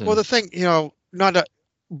years. Well, the thing, you know, not a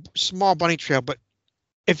small bunny trail, but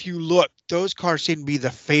if you look, those cars seem to be the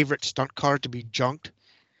favorite stunt car to be junked.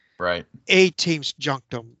 Right. A-teams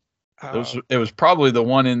junked them. It was probably the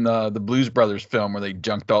one in the Blues Brothers film where they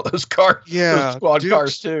junked all those cars. Yeah. Those squad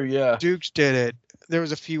cars too. Yeah. Dukes did it. There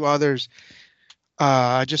was a few others.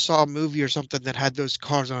 I just saw a movie or something that had those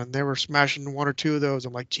cars on. They were smashing one or two of those.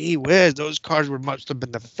 I'm like, gee whiz, those cars must have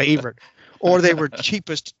been the favorite, or they were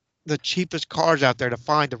the cheapest cars out there to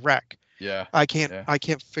find to wreck. Yeah. I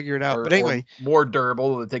can't figure it out. But anyway, or more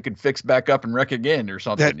durable that they could fix back up and wreck again or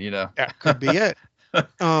something. That could be it.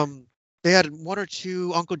 They had one or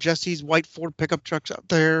two Uncle Jesse's white Ford pickup trucks out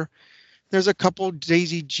there. There's a couple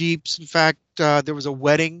Daisy Jeeps. In fact, there was a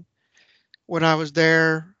wedding when I was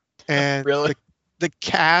there, and really? The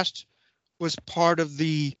cast was part of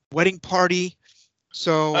the wedding party.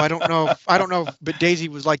 So I don't know but Daisy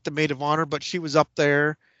was like the maid of honor, but she was up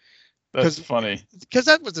there. That's funny. Because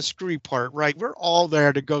that was the screwy part, right? We're all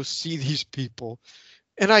there to go see these people.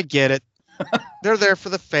 And I get it. They're there for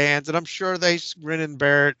the fans, and I'm sure they grin and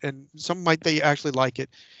bear it, and they actually like it.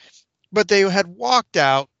 But they had walked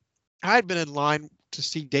out. I had been in line to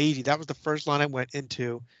see Daisy. That was the first line I went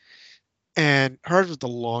into. And hers was the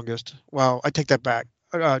longest. Well, I take that back.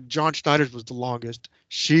 John Schneider's was the longest.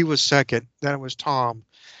 She was second. Then it was Tom.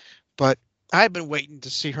 But I had been waiting to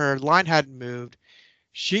see her. Line hadn't moved.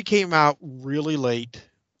 She came out really late.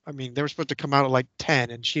 I mean, they were supposed to come out at like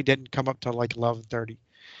 10, and she didn't come up till like 11:30.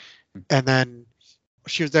 And then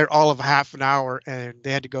she was there all of half an hour, and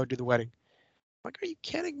they had to go do the wedding. I'm like, are you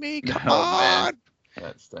kidding me? Come on.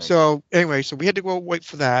 So anyway, we had to go wait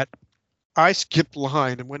for that. I skipped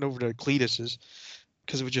line and went over to Cletus's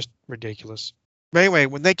because it was just ridiculous. But anyway,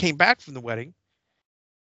 when they came back from the wedding,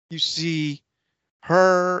 you see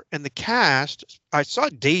her and the cast. I saw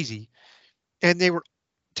Daisy, and they were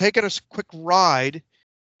taking a quick ride.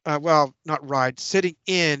 Well, not ride, sitting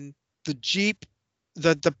in the Jeep.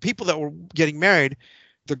 The people that were getting married,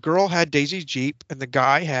 the girl had Daisy's Jeep and the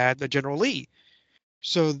guy had the General Lee.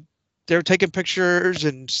 So they were taking pictures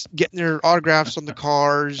and getting their autographs on the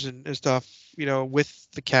cars and stuff, you know, with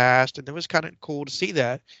the cast. And it was kind of cool to see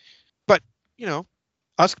that. But, you know,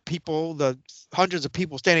 us people, the hundreds of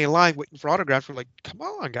people standing in line waiting for autographs, were like, "Come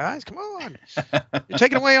on, guys, come on! You're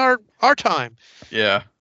taking away our time." Yeah.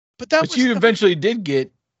 But you eventually did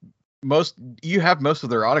get most. You have most of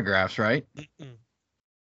their autographs, right?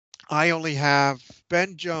 I only have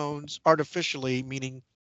Ben Jones artificially, meaning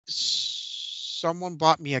someone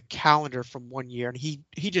bought me a calendar from one year, and he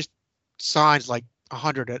just signs like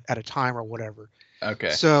 100 at a time or whatever.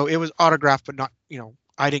 Okay. So it was autographed, but not,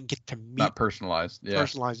 I didn't get to meet. Not personalized. Yeah.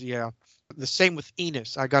 Personalized, yeah. The same with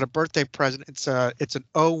Enos. I got a birthday present. It's an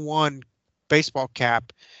 01 baseball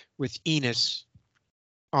cap with Enos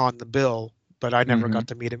on the bill, but I never got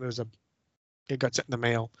to meet him. It got sent in the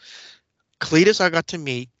mail. Cletus I got to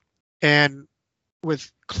meet, and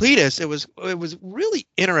with Cletus it was really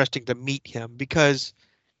interesting to meet him because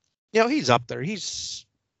he's up there.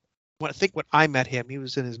 I think when I met him, he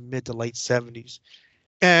was in his mid to late 70s,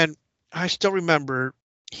 and I still remember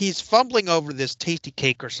he's fumbling over this tasty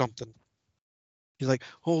cake or something. He's like,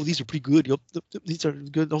 "Oh, these are pretty good. These are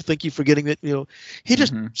good. Oh, thank you for getting it." He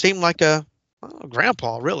just seemed like a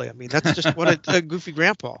grandpa, really. I mean, that's just what a goofy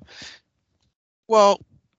grandpa. Well,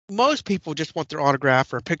 most people just want their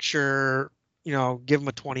autograph or a picture, give them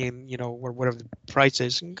a 20 and, or whatever the price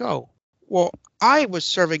is and go. Well, I was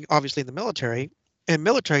serving obviously in the military, and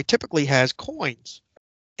military typically has coins.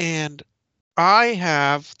 And I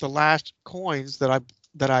have the last coins that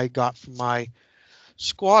I got from my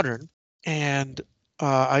squadron, and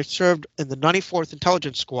I served in the 94th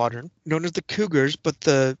Intelligence Squadron, known as the Cougars,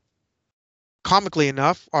 but comically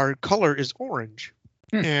enough, our color is orange.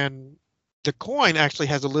 And the coin actually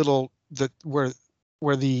has a little where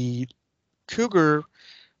the cougar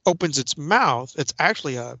opens its mouth. It's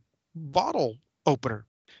actually a bottle opener.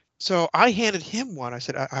 So I handed him one. I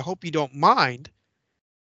said, I hope you don't mind,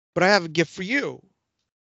 but I have a gift for you.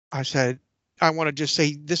 I said, I want to just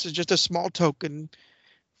say this is just a small token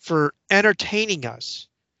for entertaining us.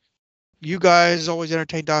 You guys always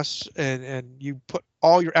entertained us, and you put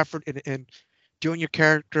all your effort in doing your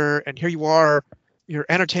character, and here you are. You're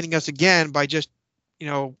entertaining us again by just,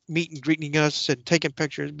 meet and greeting us and taking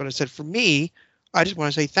pictures. But I said, for me, I just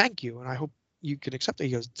want to say thank you, and I hope you can accept it.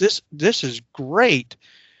 He goes, this is great.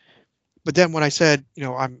 But then when I said,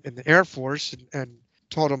 I'm in the Air Force and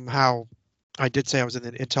told him how I did say I was in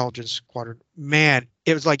the intelligence squadron, man,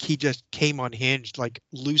 it was like he just came unhinged, like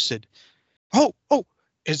lucid. Oh,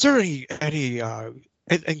 is there anything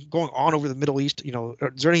going on over the Middle East?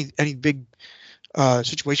 Is there any big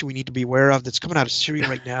situation we need to be aware of that's coming out of Syria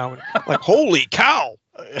right now? And like, holy cow,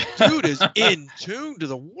 dude is in tune to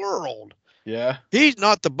the world. Yeah. He's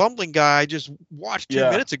not the bumbling guy I just watched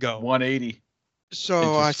 2 minutes ago. 180.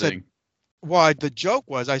 So I said, the joke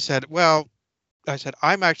was, I said,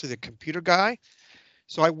 I'm actually the computer guy.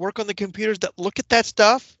 So I work on the computers that look at that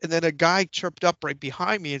stuff. And then a guy chirped up right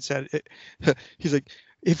behind me and said, he's like,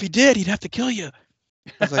 if he did, he'd have to kill you.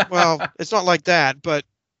 I was like, well, it's not like that, but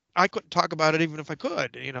I couldn't talk about it even if I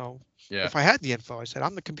could, if I had the info. I said,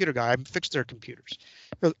 I'm the computer guy. I fix their computers.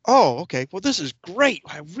 He goes, oh, okay. Well, this is great.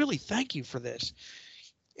 I really thank you for this.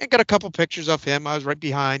 I got a couple pictures of him. I was right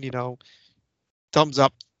behind, thumbs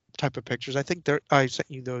up type of pictures. I think I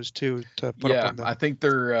sent you those too to put up on I think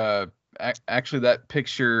they're actually that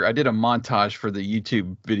picture. I did a montage for the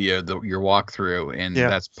YouTube video, your walkthrough, and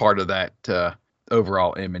that's part of that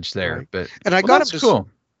overall image there. Right. But and I got him to cool.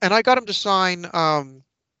 And I got him to sign.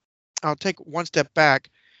 I'll take one step back.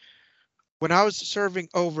 When I was serving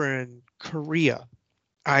over in Korea,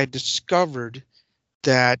 I discovered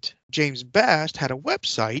that James Best had a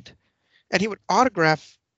website, and he would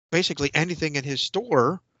autograph basically anything in his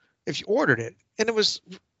store if you ordered it. And it was,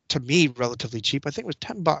 to me, relatively cheap. I think it was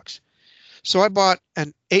 $10. So I bought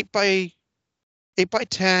an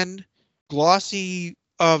 8x10 glossy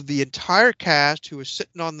of the entire cast who was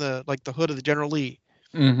sitting on the hood of the General Lee.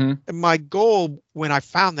 And my goal when I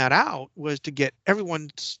found that out was to get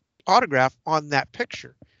everyone's autograph on that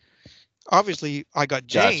picture. Obviously, I got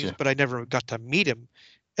James, but I never got to meet him.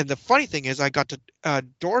 And the funny thing is, I got to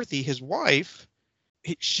Dorothy, his wife.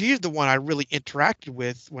 She's the one I really interacted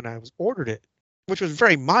with when I was ordered it, which was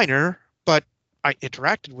very minor, but I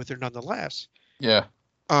interacted with her nonetheless. Yeah.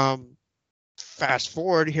 Fast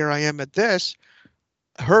forward, here I am at this.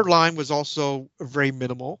 Her line was also very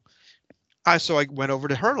minimal. So I went over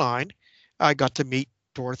to her line. I got to meet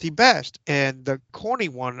Dorothy Best. And the corny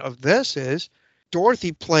one of this is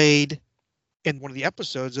Dorothy played in one of the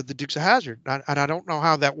episodes of the Dukes of Hazzard. And I don't know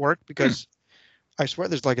how that worked because I swear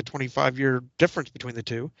there's like a 25-year difference between the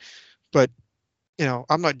two. But,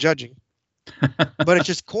 I'm not judging. But it's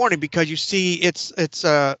just corny because you see it's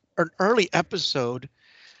an early episode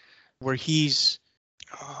where he's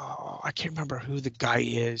I can't remember who the guy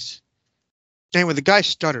is. Anyway, the guy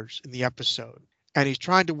stutters in the episode, and he's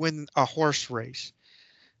trying to win a horse race.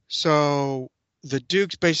 So the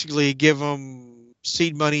Dukes basically give him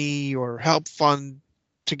seed money or help fund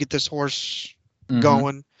to get this horse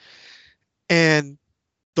going. And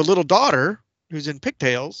the little daughter, who's in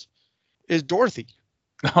pigtails, is Dorothy.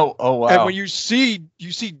 Oh wow! And when you see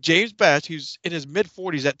James Best, who's in his mid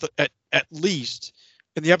 40s at least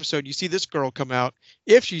in the episode, you see this girl come out.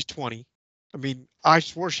 If she's 20, I mean, I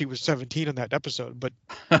swore she was 17 in that episode, but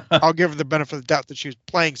I'll give her the benefit of the doubt that she was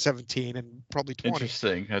playing 17 and probably 20.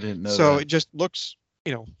 Interesting. I didn't know. So that. It just looks,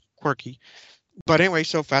 quirky. But anyway,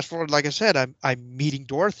 so fast forward, like I said, I'm meeting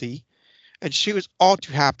Dorothy, and she was all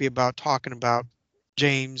too happy about talking about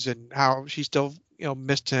James and how she still,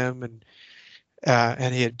 missed him, and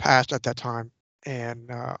he had passed at that time.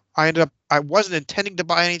 And I wasn't intending to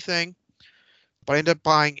buy anything, but I ended up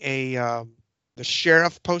buying the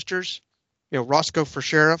sheriff posters, Roscoe for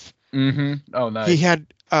sheriff. Oh, nice. He had,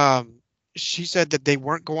 she said that they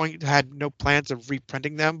had no plans of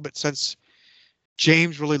reprinting them, but since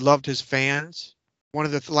James really loved his fans, one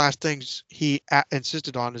of the last things he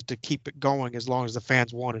insisted on is to keep it going as long as the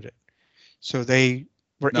fans wanted it. So they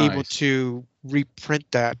were able to reprint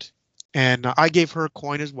that. And I gave her a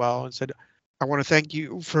coin as well and said, I want to thank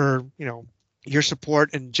you for, your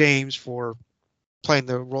support, and James for playing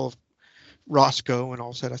the role of Roscoe and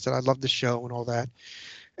all that. I said, I love the show and all that.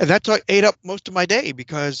 And that ate up most of my day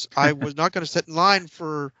because I was not going to sit in line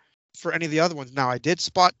for any of the other ones. Now, I did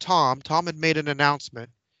spot Tom. Tom had made an announcement.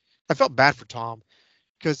 I felt bad for Tom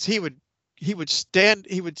because he would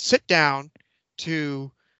sit down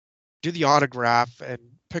to do the autograph and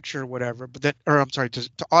picture or whatever, but then,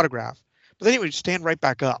 to autograph, but then he would stand right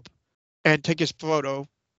back up and take his photo,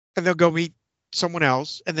 and they'll go meet someone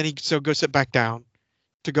else, and then he'd go sit back down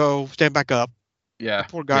to go stand back up. Yeah. The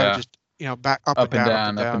poor guy would just, back up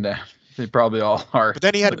and down. They probably all are. But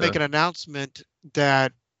then he had to make an announcement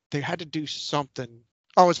that they had to do something.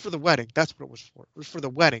 Oh, it's for the wedding. That's what it was for. It was for the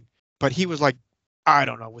wedding. But he was like, I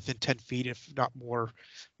don't know, within 10 feet, if not more,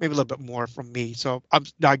 maybe a little bit more from me. So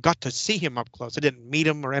I got to see him up close. I didn't meet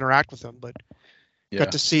him or interact with him, but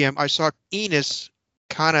got to see him. I saw Enos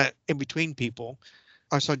kind of in between people.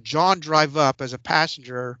 I saw John drive up as a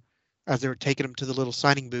passenger as they were taking him to the little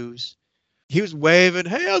signing booths. He was waving,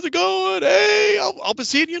 hey, how's it going? Hey, I'll be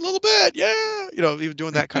seeing you in a little bit. Yeah. He was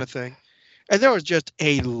doing that kind of thing. And there was just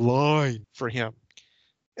a line for him.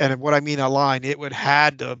 And what I mean a line, it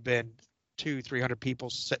had to have been 200-300 people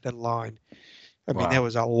sitting in line. I mean, there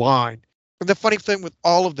was a line. And the funny thing with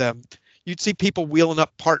all of them, you'd see people wheeling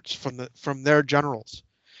up parts from their generals.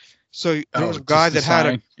 So there was a guy that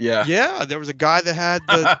had there was a guy that had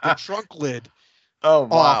the trunk lid. Oh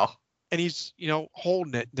wow. Off, and he's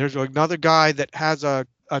holding it. There's another guy that has a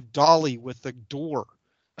dolly with the door,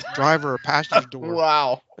 driver or passenger door.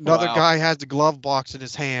 Wow. Another guy has the glove box in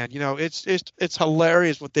his hand. It's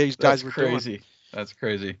hilarious what these guys were doing. That's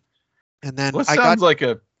crazy. And then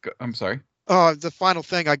I'm sorry. The final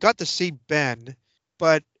thing, I got to see Ben,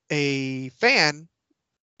 but a fan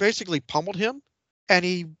basically pummeled him, and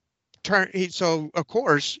he turned. So of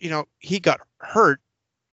course, he got hurt,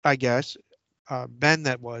 I guess. Ben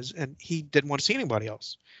that was, and he didn't want to see anybody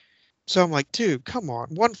else. So I'm like, dude, come on.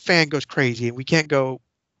 One fan goes crazy, and we can't go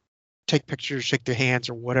take pictures, shake their hands,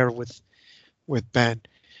 or whatever with Ben.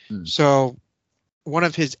 So one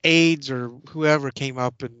of his aides or whoever came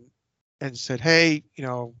up and said, hey,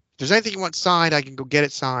 if there's anything you want signed, I can go get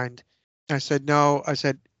it signed. And I said, no. I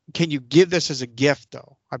said, can you give this as a gift,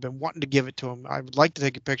 though? I've been wanting to give it to him. I would like to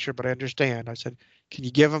take a picture, but I understand. I said, can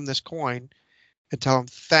you give him this coin and tell him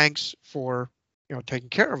thanks for, taking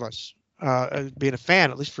care of us, being a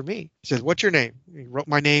fan, at least for me. He said, what's your name? He wrote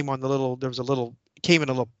my name on came in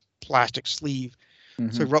a little plastic sleeve.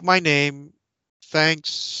 So he wrote my name, thanks,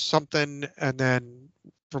 something, and then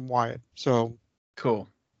from Wyatt. So cool.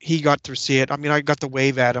 He got to see it. I mean, I got to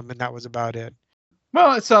wave at him, and that was about it.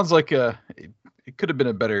 Well, it sounds like it could have been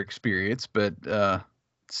a better experience, but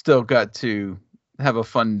still got to have a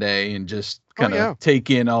fun day and just kind of take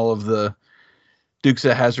in all of the Dukes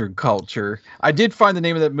of Hazzard culture. I did find the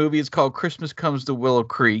name of that movie. It's called Christmas Comes to Willow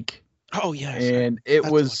Creek. Oh, yes. And it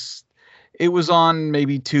was on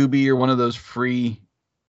maybe Tubi or one of those free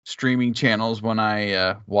streaming channels when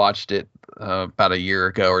I watched it about a year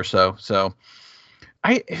ago or so. So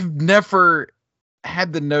I have never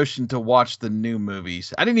had the notion to watch the new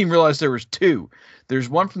movies. I didn't even realize there was two. There's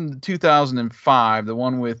one from 2005, the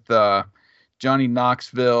one with Johnny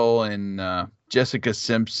Knoxville and Jessica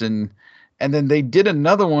Simpson. And then they did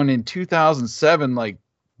another one in 2007, like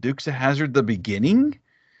Dukes of Hazzard: The Beginning.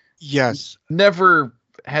 Yes. Never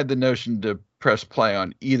had the notion to press play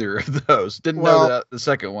on either of those. Didn't know that the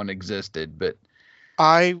second one existed, but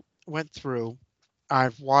I went through.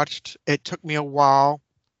 I've watched. It took me a while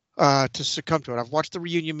to succumb to it. I've watched the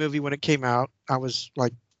reunion movie when it came out. I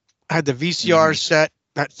had the VCR set.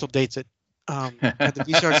 That still dates it. Had the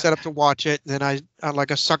VCR set up to watch it. Then I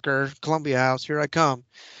like a sucker, Columbia House. Here I come.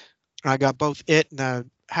 I got both it and the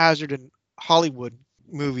Hazard and Hollywood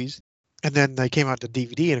movies, and then they came out to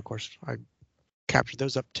DVD, and of course I captured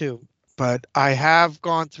those up too. But I have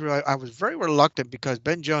gone through. I was very reluctant because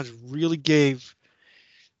Ben Jones really gave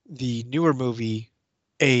the newer movie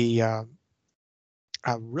a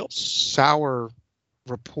real sour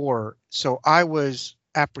rapport. So I was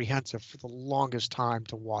apprehensive for the longest time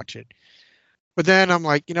to watch it. But then I'm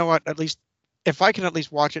like, you know what? At least if I can at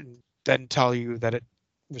least watch it and then tell you that it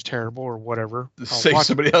was terrible or whatever. Save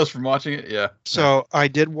somebody else from watching it. Yeah. So I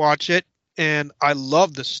did watch it, and I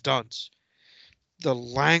love the stunts. The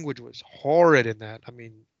language was horrid in that. I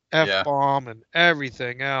mean, F-bomb and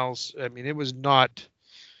everything else. I mean, it was not.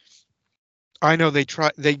 I know they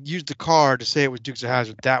used the car to say it was Dukes of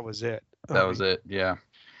Hazzard. That was it. That was it. Yeah.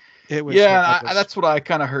 It was. Yeah, that's what I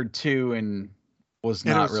kind of heard too, and was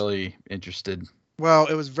not really interested. Well,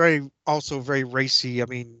 it was also very racy. I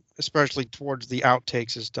mean, especially towards the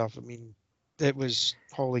outtakes and stuff. I mean, it was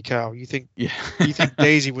holy cow. You think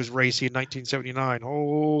Daisy was racy in 1979?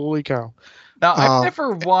 Holy cow! Now I've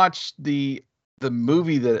never watched the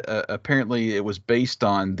movie that apparently it was based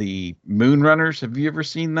on, the Moonrunners. Have you ever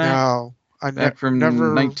seen that? No, Back from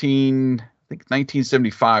never.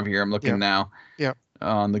 1975 here. I'm looking now. Yeah.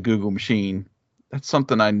 On the Google machine. That's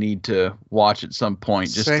something I need to watch at some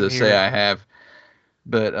point, just Same to here. say I have.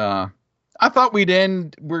 But I thought we'd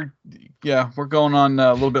end. We're going on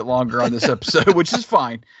a little bit longer on this episode, which is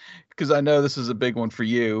fine because I know this is a big one for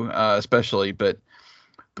you, especially. But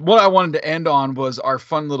what I wanted to end on was our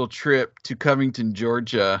fun little trip to Covington,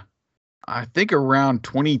 Georgia. I think around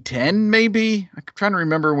 2010, maybe. I'm trying to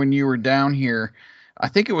remember when you were down here. I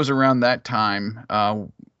think it was around that time.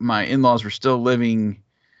 My in-laws were still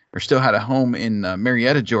had a home in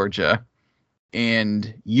Marietta, Georgia,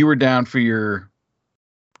 and you were down for your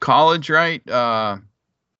college, right? Or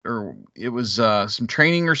it was some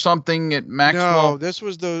training or something at Maxwell? No, this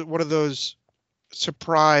was one of those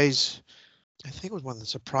surprise. I think it was one of the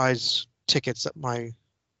surprise tickets that my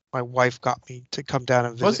wife got me to come down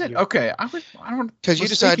and visit. Was it? You. Okay. Because you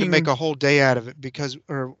decided to make a whole day out of it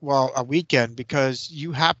a weekend because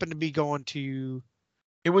you happened to be going to.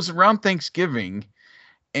 It was around Thanksgiving,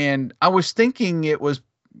 and I was thinking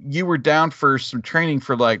you were down for some training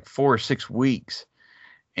for like 4 or 6 weeks,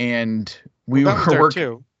 and we were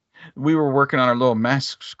working. We were working on our little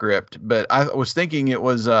mask script, but I was thinking it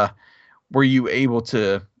was. Were you able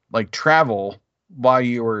to like travel while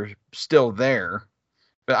you were still there?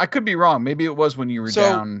 But I could be wrong. Maybe it was when you were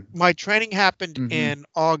down. My training happened in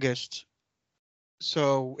August,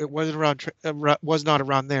 so it wasn't was not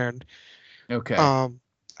around there. Okay.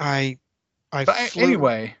 Flew.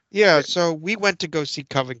 Anyway. Yeah. So we went to go see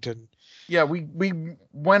Covington. Yeah, we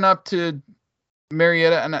went up to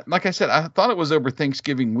Marietta, and like I said, I thought it was over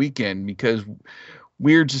Thanksgiving weekend because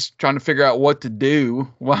we were just trying to figure out what to do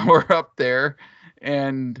while we're up there,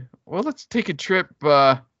 and let's take a trip.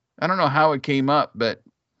 I don't know how it came up, but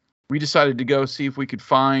we decided to go see if we could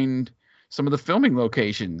find some of the filming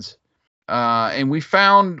locations. And we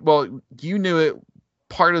found, you knew it.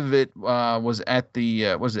 Part of it was at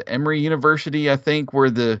the was it Emory University, I think, where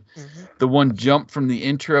the one jump from the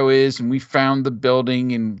intro is, and we found the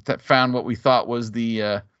building and found what we thought was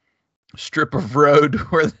the strip of road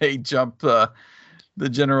where they jump the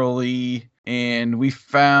General Lee. And we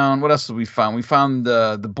found, what else did we find? We found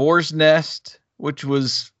the Boar's Nest, which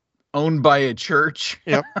was owned by a church.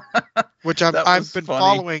 Yep. Which I've been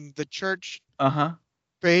following. The church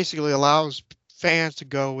basically allows fans to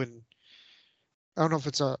go, and I don't know if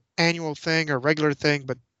it's a annual thing or regular thing,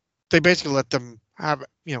 but they basically let them have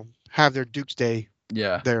their Duke's Day.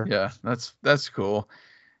 Yeah. There. Yeah. That's cool.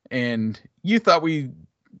 And you thought we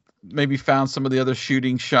maybe found some of the other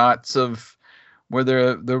shooting shots of where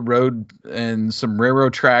the road and some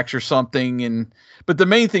railroad tracks or something. But the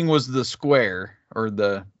main thing was the square, or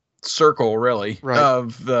the circle, really, right,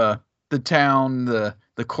 of the town, the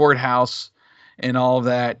courthouse, and all of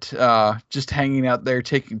that. Just hanging out there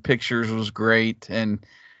taking pictures was great. And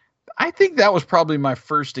I think that was probably my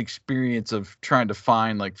first experience of trying to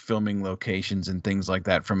find like filming locations and things like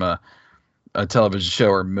that from a television show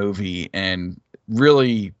or movie, and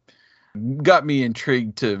really got me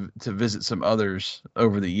intrigued to visit some others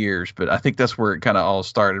over the years. But I think that's where it kind of all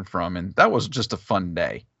started from, and that was just a fun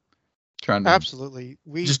day. trying to absolutely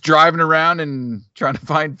just driving around and trying to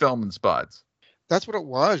find filming spots. That's what it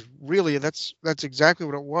was, really. That's exactly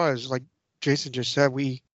what it was. Like Jason just said,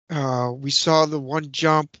 we saw the one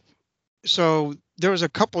jump. So there was a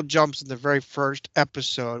couple jumps in the very first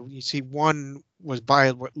episode. You see, one was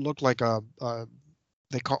by what looked like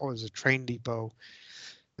they call it was a train depot.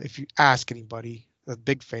 If you ask anybody, the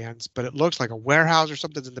big fans, but it looks like a warehouse or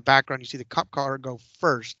something's in the background. You see the cop car go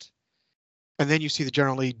first, and then you see the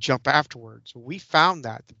General Lee jump afterwards. We found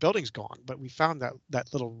that the building's gone, but we found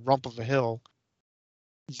that little rump of a hill.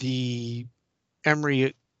 The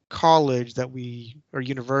Emory College or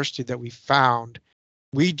university that we found,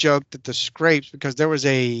 we joked at the scrapes because there was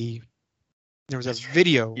a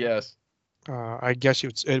video. Yes. I guess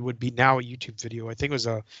it would be now a YouTube video. I think it was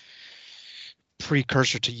a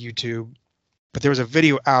precursor to YouTube, but there was a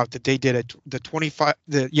video out that they did at the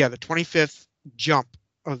 25th jump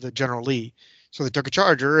of the General Lee. So they took a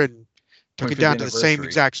Charger and took it down to the same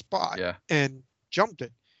exact spot and jumped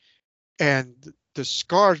it. And the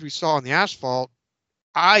scars we saw on the asphalt,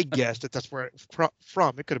 I guessed that's where it's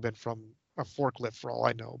from. It could have been from a forklift for all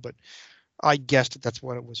I know, but I guessed that's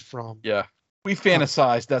what it was from. Yeah. We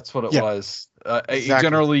fantasized that's what it was. Exactly. He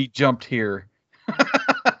generally jumped here.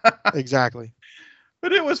 Exactly.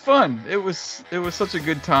 But it was fun. It was such a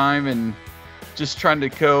good time, and just trying to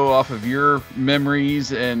go off of your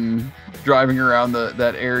memories and driving around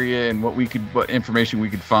that area and what information we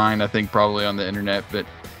could find, I think probably on the internet. But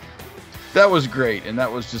that was great, and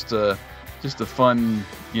that was just a fun,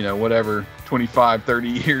 25, 30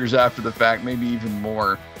 years after the fact, maybe even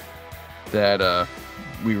more, that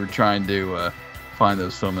we were trying to find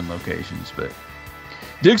those filming locations. But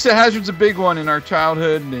Dukes of Hazzard's a big one in our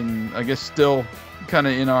childhood, and I guess still kind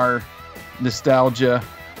of in our nostalgia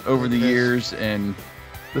over the years. And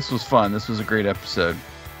this was fun. This was a great episode.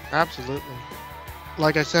 Absolutely.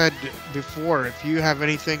 Like I said before, if you have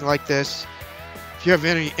anything like this, if you have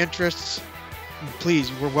any interests,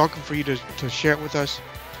 please, we're welcome for you to share it with us.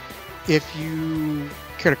 If you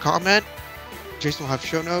care to comment, Jason will have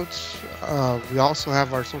show notes. We also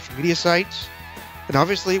have our social media sites. And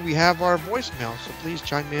obviously, we have our voicemail, so please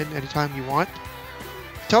chime in anytime you want.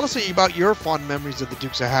 Tell us about your fond memories of the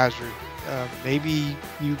Dukes of Hazzard. Maybe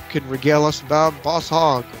you can regale us about Boss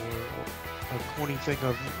Hogg or a corny thing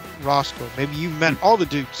of Roscoe. Maybe you met all the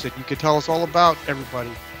Dukes and you could tell us all about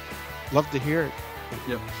everybody. Love to hear it.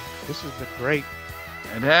 Yep. This has been great.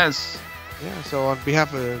 It has. Yeah, so on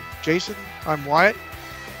behalf of Jason, I'm Wyatt.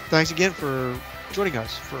 Thanks again for joining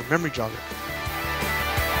us for Memory Jogger.